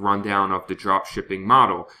basic rundown of the dropshipping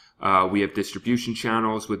model. We have distribution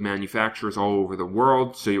channels with manufacturers all over the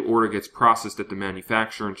world, so your order gets processed at the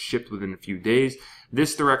manufacturer and shipped within a few days.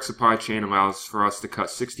 This direct supply chain allows for us to cut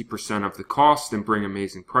 60% of the cost and bring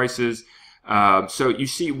amazing prices. So you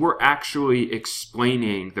see, we're actually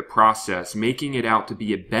explaining the process, making it out to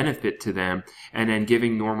be a benefit to them, and then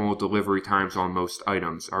giving normal delivery times on most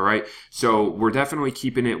items, all right? So we're definitely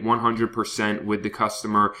keeping it 100% with the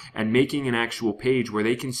customer and making an actual page where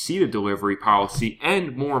they can see the delivery policy,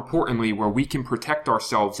 and more importantly, where we can protect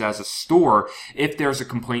ourselves as a store if there's a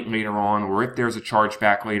complaint later on, or if there's a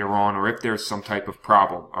chargeback later on, or if there's some type of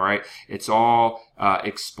problem, all right? It's all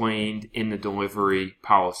explained in the delivery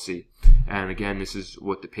policy. And again, this is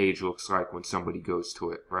what the page looks like when somebody goes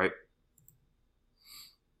to it, right?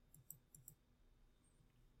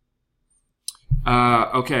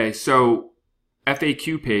 Okay, so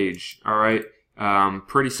FAQ page, all right?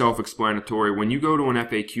 Pretty self-explanatory. When you go to an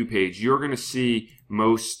FAQ page, you're going to see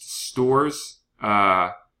most stores,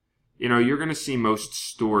 you're going to see most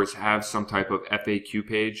stores have some type of FAQ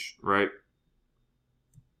page, right?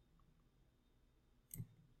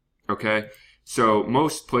 Okay. So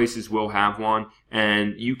most places will have one,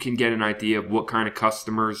 and you can get an idea of what kind of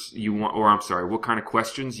customers you want, or what kind of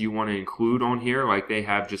questions you want to include on here. Like they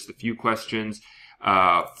have just a few questions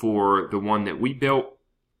for the one that we built.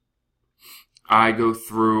 I go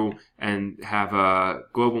through and have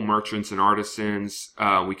global merchants and artisans.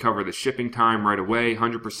 We cover the shipping time right away,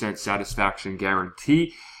 100% satisfaction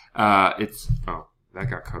guarantee. That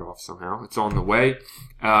got cut off somehow. It's on the way.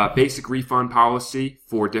 Basic refund policy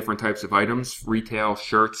for different types of items, retail,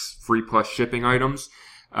 shirts, free plus shipping items.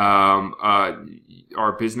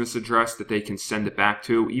 Our business address that they can send it back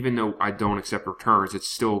to. Even though I don't accept returns, it's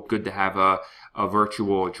still good to have a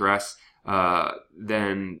virtual address.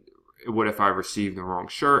 Then what if I receive the wrong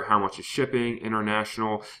shirt? How much is shipping?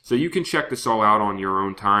 International. So you can check this all out on your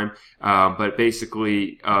own time. But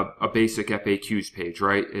basically, a basic FAQs page,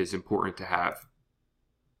 right, is important to have.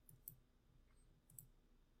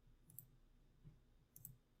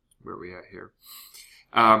 Where are we at here?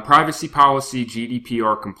 Privacy policy,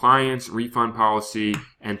 GDPR compliance, refund policy,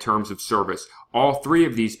 and terms of service. All three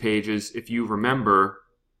of these pages, if you remember,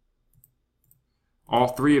 all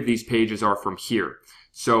three of these pages are from here.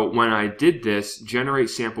 So when I did this, generate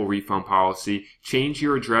sample refund policy, change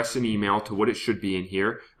your address and email to what it should be in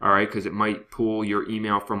here, all right, because it might pull your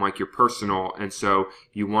email from like your personal, and so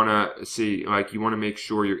you want to see, like, you want to make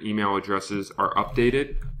sure your email addresses are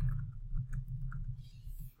updated,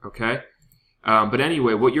 okay? But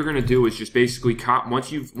anyway, what you're going to do is just basically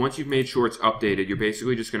once you've made sure it's updated, you're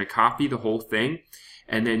basically just going to copy the whole thing,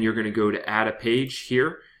 and then you're going to go to add a page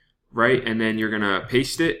here, right? And then you're going to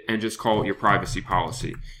paste it and just call it your privacy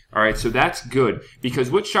policy. All right, so that's good,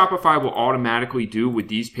 because what Shopify will automatically do with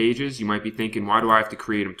these pages, you might be thinking, why do I have to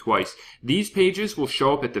create them twice? These pages will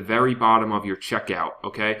show up at the very bottom of your checkout,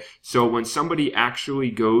 okay? So when somebody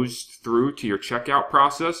actually goes through to your checkout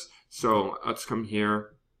process, so let's come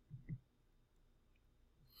here.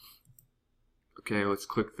 Okay, let's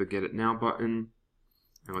click the Get It Now button,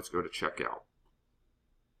 and let's go to Checkout.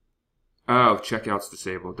 Oh, Checkout's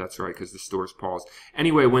disabled. That's right, because the store's paused.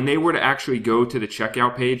 Anyway, when they were to actually go to the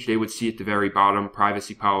Checkout page, they would see at the very bottom,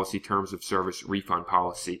 Privacy Policy, Terms of Service, Refund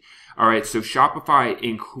Policy. All right, so Shopify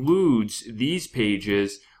includes these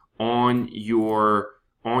pages on your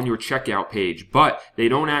checkout page, but they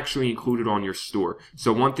don't actually include it on your store.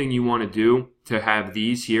 So one thing you want to do to have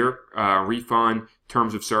these here, refund,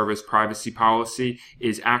 terms of service, privacy policy,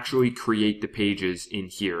 is actually create the pages in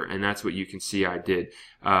here. And that's what you can see I did,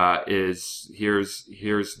 here's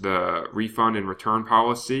the refund and return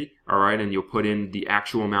policy. All right. And you'll put in the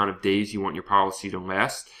actual amount of days you want your policy to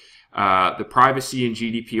last. The privacy and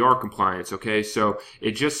GDPR compliance. Okay. So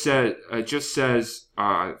it just says,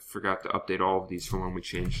 I forgot to update all of these from when we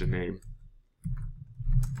changed the name.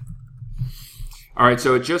 All right.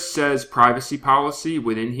 So it just says privacy policy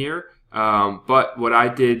within here. But what I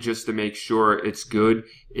did just to make sure it's good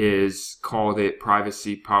is called it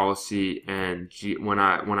privacy policy, and when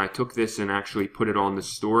I took this and actually put it on the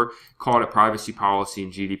store, called it privacy policy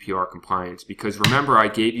and GDPR compliance, because remember I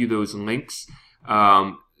gave you those links,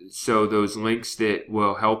 so those links that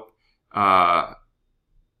will help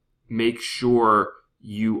make sure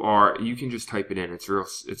you can just type it in. It's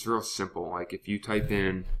real simple. Like if you type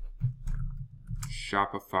in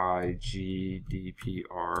Shopify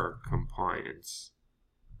GDPR compliance.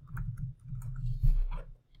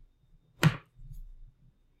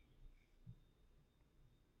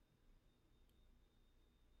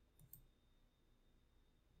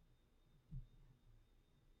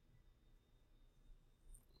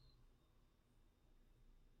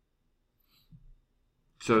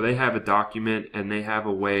 So they have a document, and they have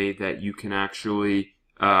a way that you can actually,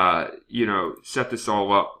 set this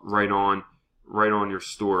all up right on your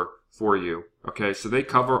store for you. Okay, so they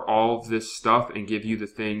cover all of this stuff and give you the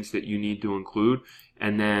things that you need to include,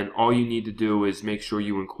 and then all you need to do is make sure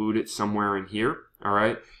you include it somewhere in here. All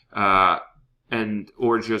right,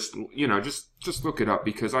 or just look it up,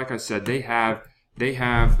 because like I said, they have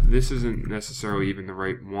this isn't necessarily even the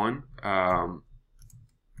right one.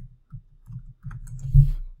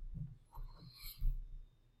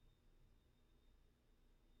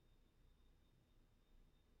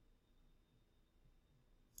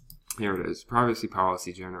 Here it is, privacy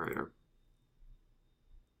policy generator.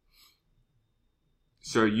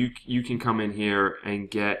 So you can come in here and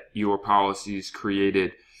get your policies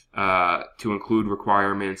created to include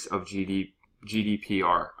requirements of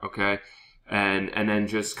GDPR, okay? And then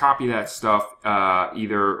just copy that stuff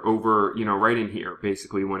either over, right in here.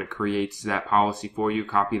 Basically, when it creates that policy for you,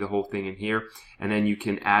 copy the whole thing in here, and then you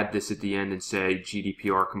can add this at the end and say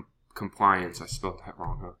GDPR compliance. I spelled that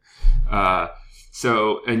wrong, huh?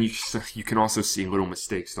 And you can also see little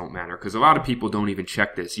mistakes don't matter, because a lot of people don't even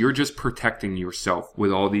check this. You're just protecting yourself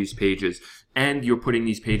with all these pages, and you're putting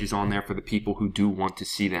these pages on there for the people who do want to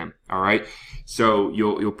see them. All right. So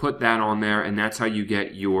you'll put that on there, and that's how you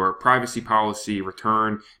get your privacy policy,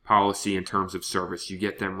 return policy, and terms of service. You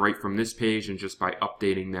get them right from this page and just by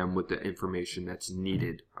updating them with the information that's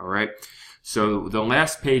needed. All right. So the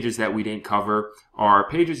last pages that we didn't cover are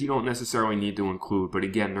pages you don't necessarily need to include, but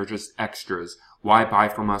again, they're just extras. Why buy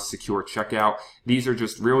from us? Secure checkout. These are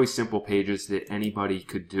just really simple pages that anybody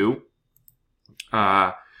could do,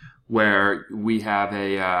 where we have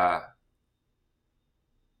a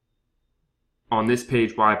on this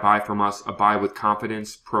page, why buy from us, a buy with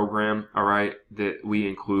confidence program, all right, that we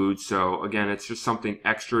include. So again, it's just something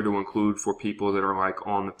extra to include for people that are like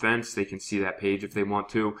on the fence. They can see that page if they want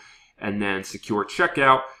to. And then secure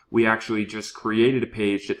checkout, we actually just created a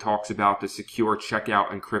page that talks about the secure checkout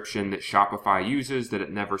encryption that Shopify uses, that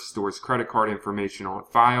it never stores credit card information on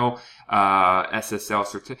file, SSL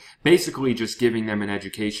certificate, basically just giving them an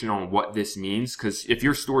education on what this means. Because if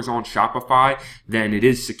your store's on Shopify, then it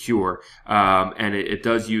is secure, and it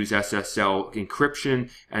does use SSL encryption,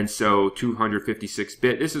 and so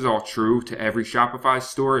 256-bit. This is all true to every Shopify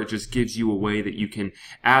store. It just gives you a way that you can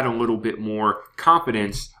add a little bit more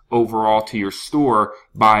confidence overall to your store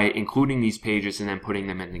by including these pages and then putting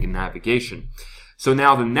them in the navigation. So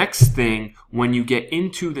now the next thing, when you get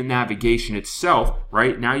into the navigation itself,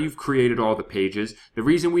 right, now you've created all the pages. The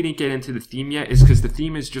reason we didn't get into the theme yet is because the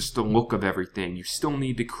theme is just the look of everything. You still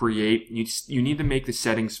need to create, you need to make the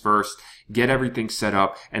settings first, get everything set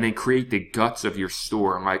up, and then create the guts of your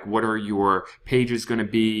store. Like, what are your pages going to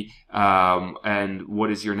be, and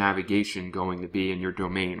what is your navigation going to be in your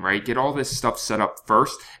domain, right? Get all this stuff set up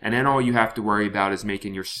first, and then all you have to worry about is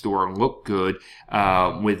making your store look good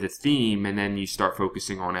with the theme, and then you start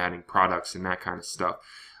focusing on adding products and that kind of stuff.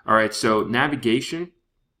 All right, so navigation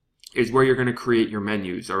is where you're going to create your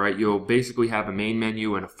menus. All right, you'll basically have a main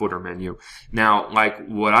menu and a footer menu. Now, like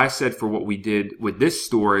what I said for what we did with this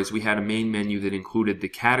store is we had a main menu that included the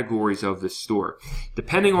categories of the store.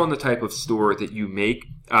 Depending on the type of store that you make,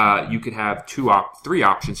 you could have three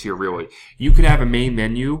options here, really. You could have a main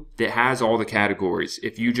menu that has all the categories.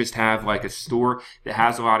 If you just have like a store that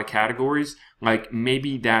has a lot of categories, like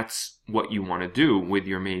maybe that's what you want to do with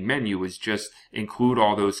your main menu, is just include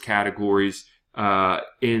all those categories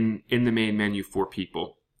in the main menu for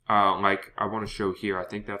people. Like I want to show here, I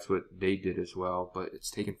think that's what they did as well, but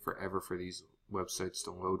it's taken forever for these websites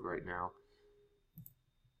to load right now.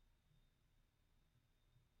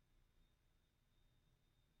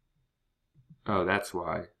 Oh, that's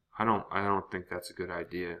why. I don't think that's a good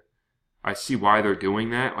idea. I see why they're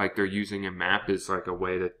doing that. Like they're using a map as like a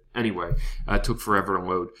way that, anyway, it took forever to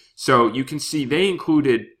load. So you can see they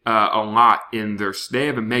included a lot in their, they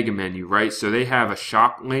have a mega menu, right? So they have a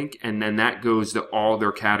shop link, and then that goes to all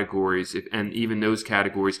their categories. And even those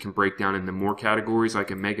categories can break down into more categories,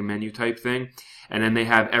 like a mega menu type thing. And then they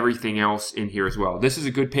have everything else in here as well. This is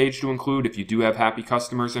a good page to include if you do have happy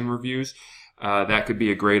customers and reviews. That could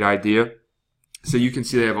be a great idea. So you can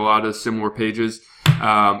see they have a lot of similar pages.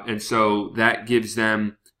 And so that gives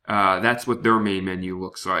them, that's what their main menu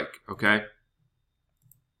looks like, okay?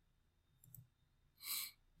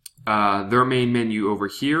 Their main menu over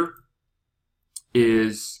here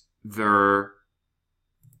is their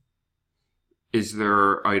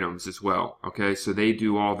items as well, okay? So they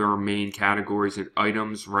do all their main categories and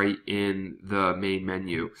items right in the main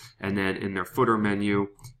menu. And then in their footer menu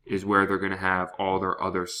is where they're going to have all their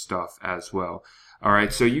other stuff as well. All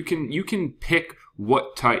right, so you can pick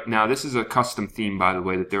what type. Now, this is a custom theme, by the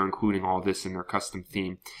way, that they're including all this in their custom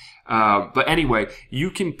theme. But anyway,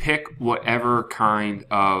 you can pick whatever kind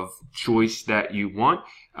of choice that you want,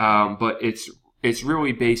 but it's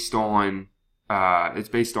really based on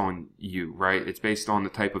you, right? It's based on the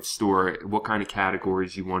type of store, what kind of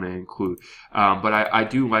categories you want to include. But I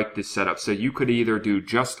do like this setup. So you could either do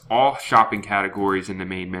just all shopping categories in the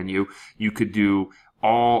main menu. You could do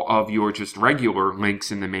all of your just regular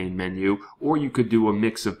links in the main menu, or you could do a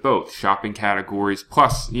mix of both shopping categories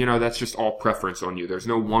plus, that's just all preference on you. There's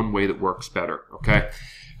no one way that works better. Okay.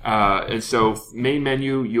 And so main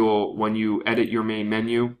menu, when you edit your main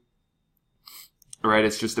menu, all right,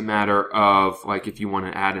 it's just a matter of like, if you want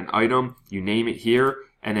to add an item, you name it here.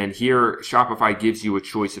 And then here, Shopify gives you a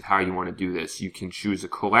choice of how you want to do this. You can choose a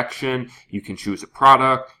collection, you can choose a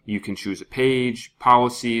product, you can choose a page,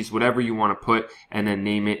 policies, whatever you want to put, and then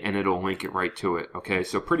name it, and it'll link it right to it. Okay,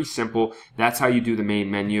 so pretty simple. That's how you do the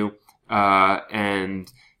main menu.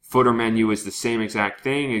 And footer menu is the same exact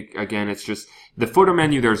thing. Again, it's just the footer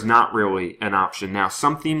menu, there's not really an option. Now,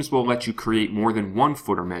 some themes will let you create more than one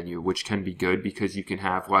footer menu, which can be good because you can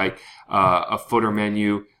have like a footer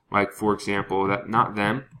menu. Like, for example, not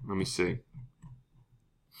them. Let me see.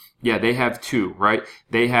 Yeah, they have two, right?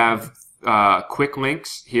 They have quick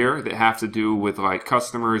links here that have to do with like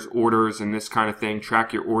customers, orders, and this kind of thing.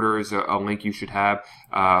 Track your order is a link you should have.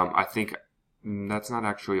 I think that's not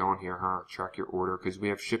actually on here, huh? Track your order, because we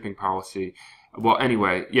have shipping policy. Well,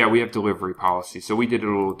 anyway, yeah, we have delivery policy, so we did it a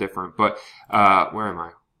little different. But where am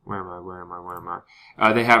I?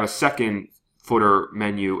 They have a second footer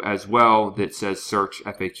menu as well that says search,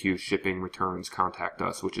 FAQ, shipping, returns, contact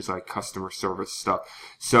us, which is like customer service stuff.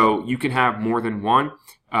 So you can have more than one.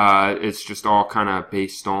 It's just all kind of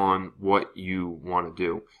based on what you want to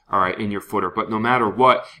do, all right, in your footer. But no matter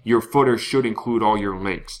what, your footer should include all your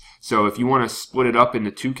links. So if you want to split it up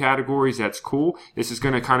into two categories, that's cool. This is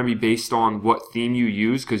going to kind of be based on what theme you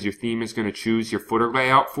use, because your theme is going to choose your footer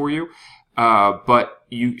layout for you.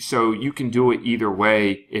 So you can do it either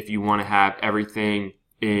way if you want to have everything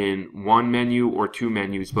in one menu or two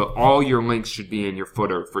menus, but all your links should be in your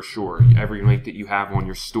footer for sure. Every link that you have on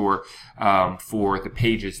your store for the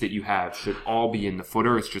pages that you have should all be in the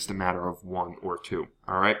footer. It's just a matter of one or two.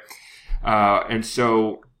 All right, and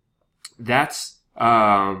so that's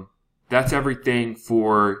everything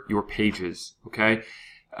for your pages. Okay.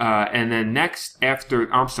 And then next after,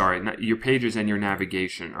 your pages and your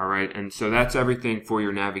navigation, all right? And so that's everything for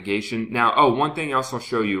your navigation. Now, one thing else I'll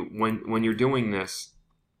show you, when you're doing this,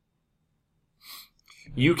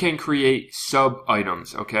 you can create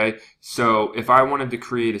sub-items, okay? So if I wanted to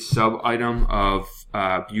create a sub-item of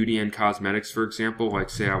beauty and cosmetics, for example, like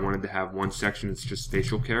say I wanted to have one section that's just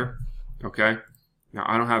facial care, okay? Now,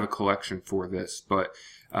 I don't have a collection for this, but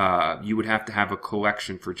you would have to have a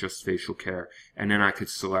collection for just facial care, and then I could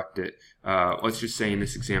select it. Let's just say in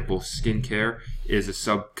this example, skincare is a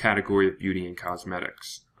subcategory of beauty and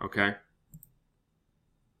cosmetics, okay?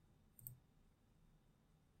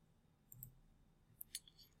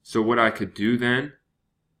 So what I could do then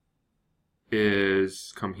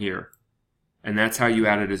is come here, and that's how you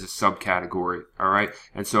add it as a subcategory, all right?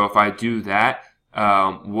 And so if I do that,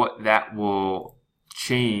 what that will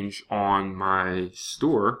change on my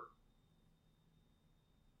store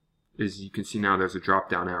is, you can see now there's a drop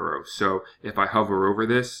down arrow. So if I hover over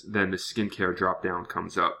this, then the skincare drop down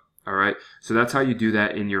comes up. All right, so that's how you do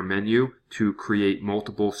that in your menu to create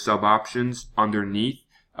multiple sub options underneath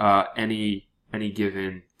any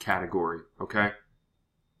given category. Okay.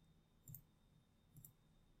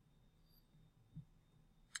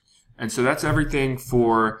 And so that's everything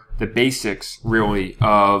for the basics, really,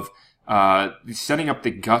 of setting up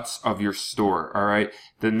the guts of your store, all right?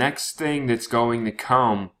 The next thing that's going to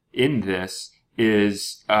come in this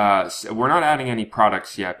is we're not adding any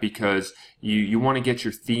products yet, because you want to get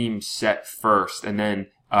your theme set first and then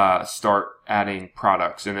start adding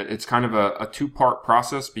products. And it's kind of a two-part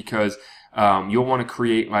process, because you'll want to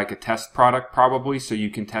create like a test product probably, so you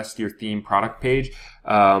can test your theme product page.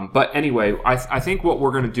 But anyway, I think what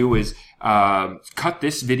we're going to do is cut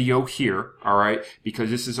this video here, all right, because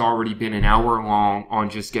this has already been an hour long on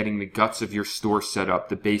just getting the guts of your store set up,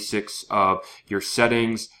 the basics of your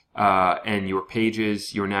settings, and your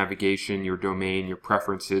pages, your navigation, your domain, your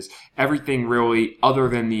preferences, everything really other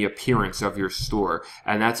than the appearance of your store.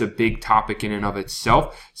 And that's a big topic in and of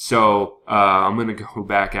itself. So I'm going to go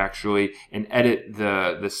back actually and edit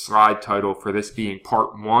the slide title for this being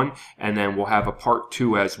part 1, and then we'll have a part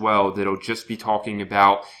 2 as well that'll just be talking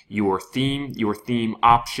about your theme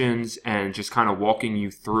options, and just kind of walking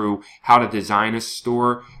you through how to design a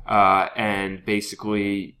store, and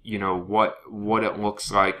basically, you know, what it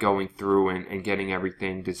looks like going through and getting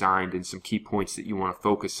everything designed, and some key points that you want to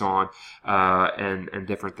focus on, and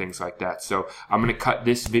different things like that. So I'm going to cut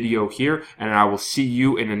this video here, and I will see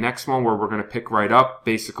you in the next one, where we're going to pick right up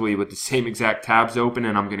basically with the same exact tabs open,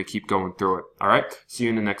 and I'm going to keep going through it. All right, see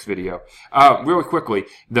you in the next video. Really quickly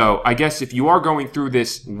though, I guess if you are going through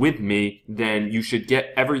this with me, then you should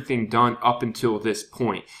get everything done up until this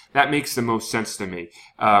point. That makes the most sense to me.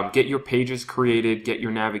 Get your pages created, get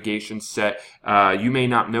your navigation set. You may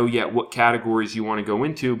not know yet what categories you want to go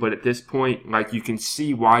into, but at this point, like, you can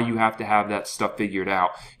see why you have to have that stuff figured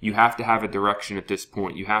out. You have to have a direction at this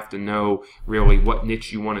point. You have to know really what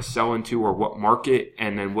niche you want to sell into, or what market,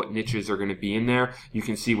 and then what niches are going to be in there. You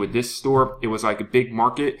can see with this store, it was like a big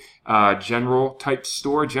market, general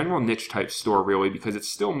niche type store really, because it's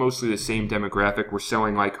still mostly the same demographic. We're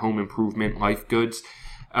selling like home improvement, life goods.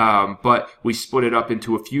 But we split it up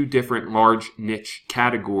into a few different large niche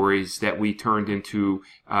categories that we turned into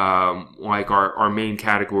like our main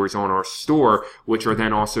categories on our store, which are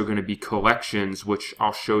then also going to be collections, which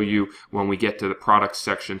I'll show you when we get to the product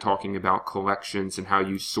section, talking about collections and how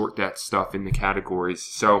you sort that stuff in the categories.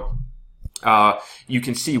 So you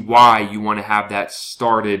can see why you want to have that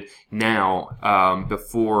started now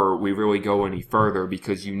before we really go any further,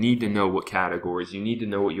 because you need to know what categories, you need to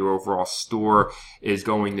know what your overall store is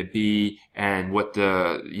going to be, and what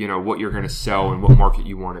what you're going to sell and what market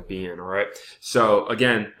you want to be in. All right. So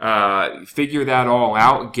again, figure that all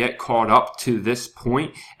out, get caught up to this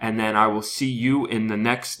point, and then I will see you in the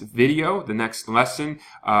next video, the next lesson,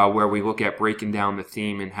 where we look at breaking down the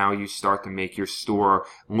theme and how you start to make your store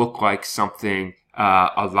look like something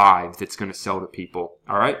alive that's going to sell to people.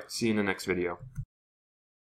 All right. See you in the next video.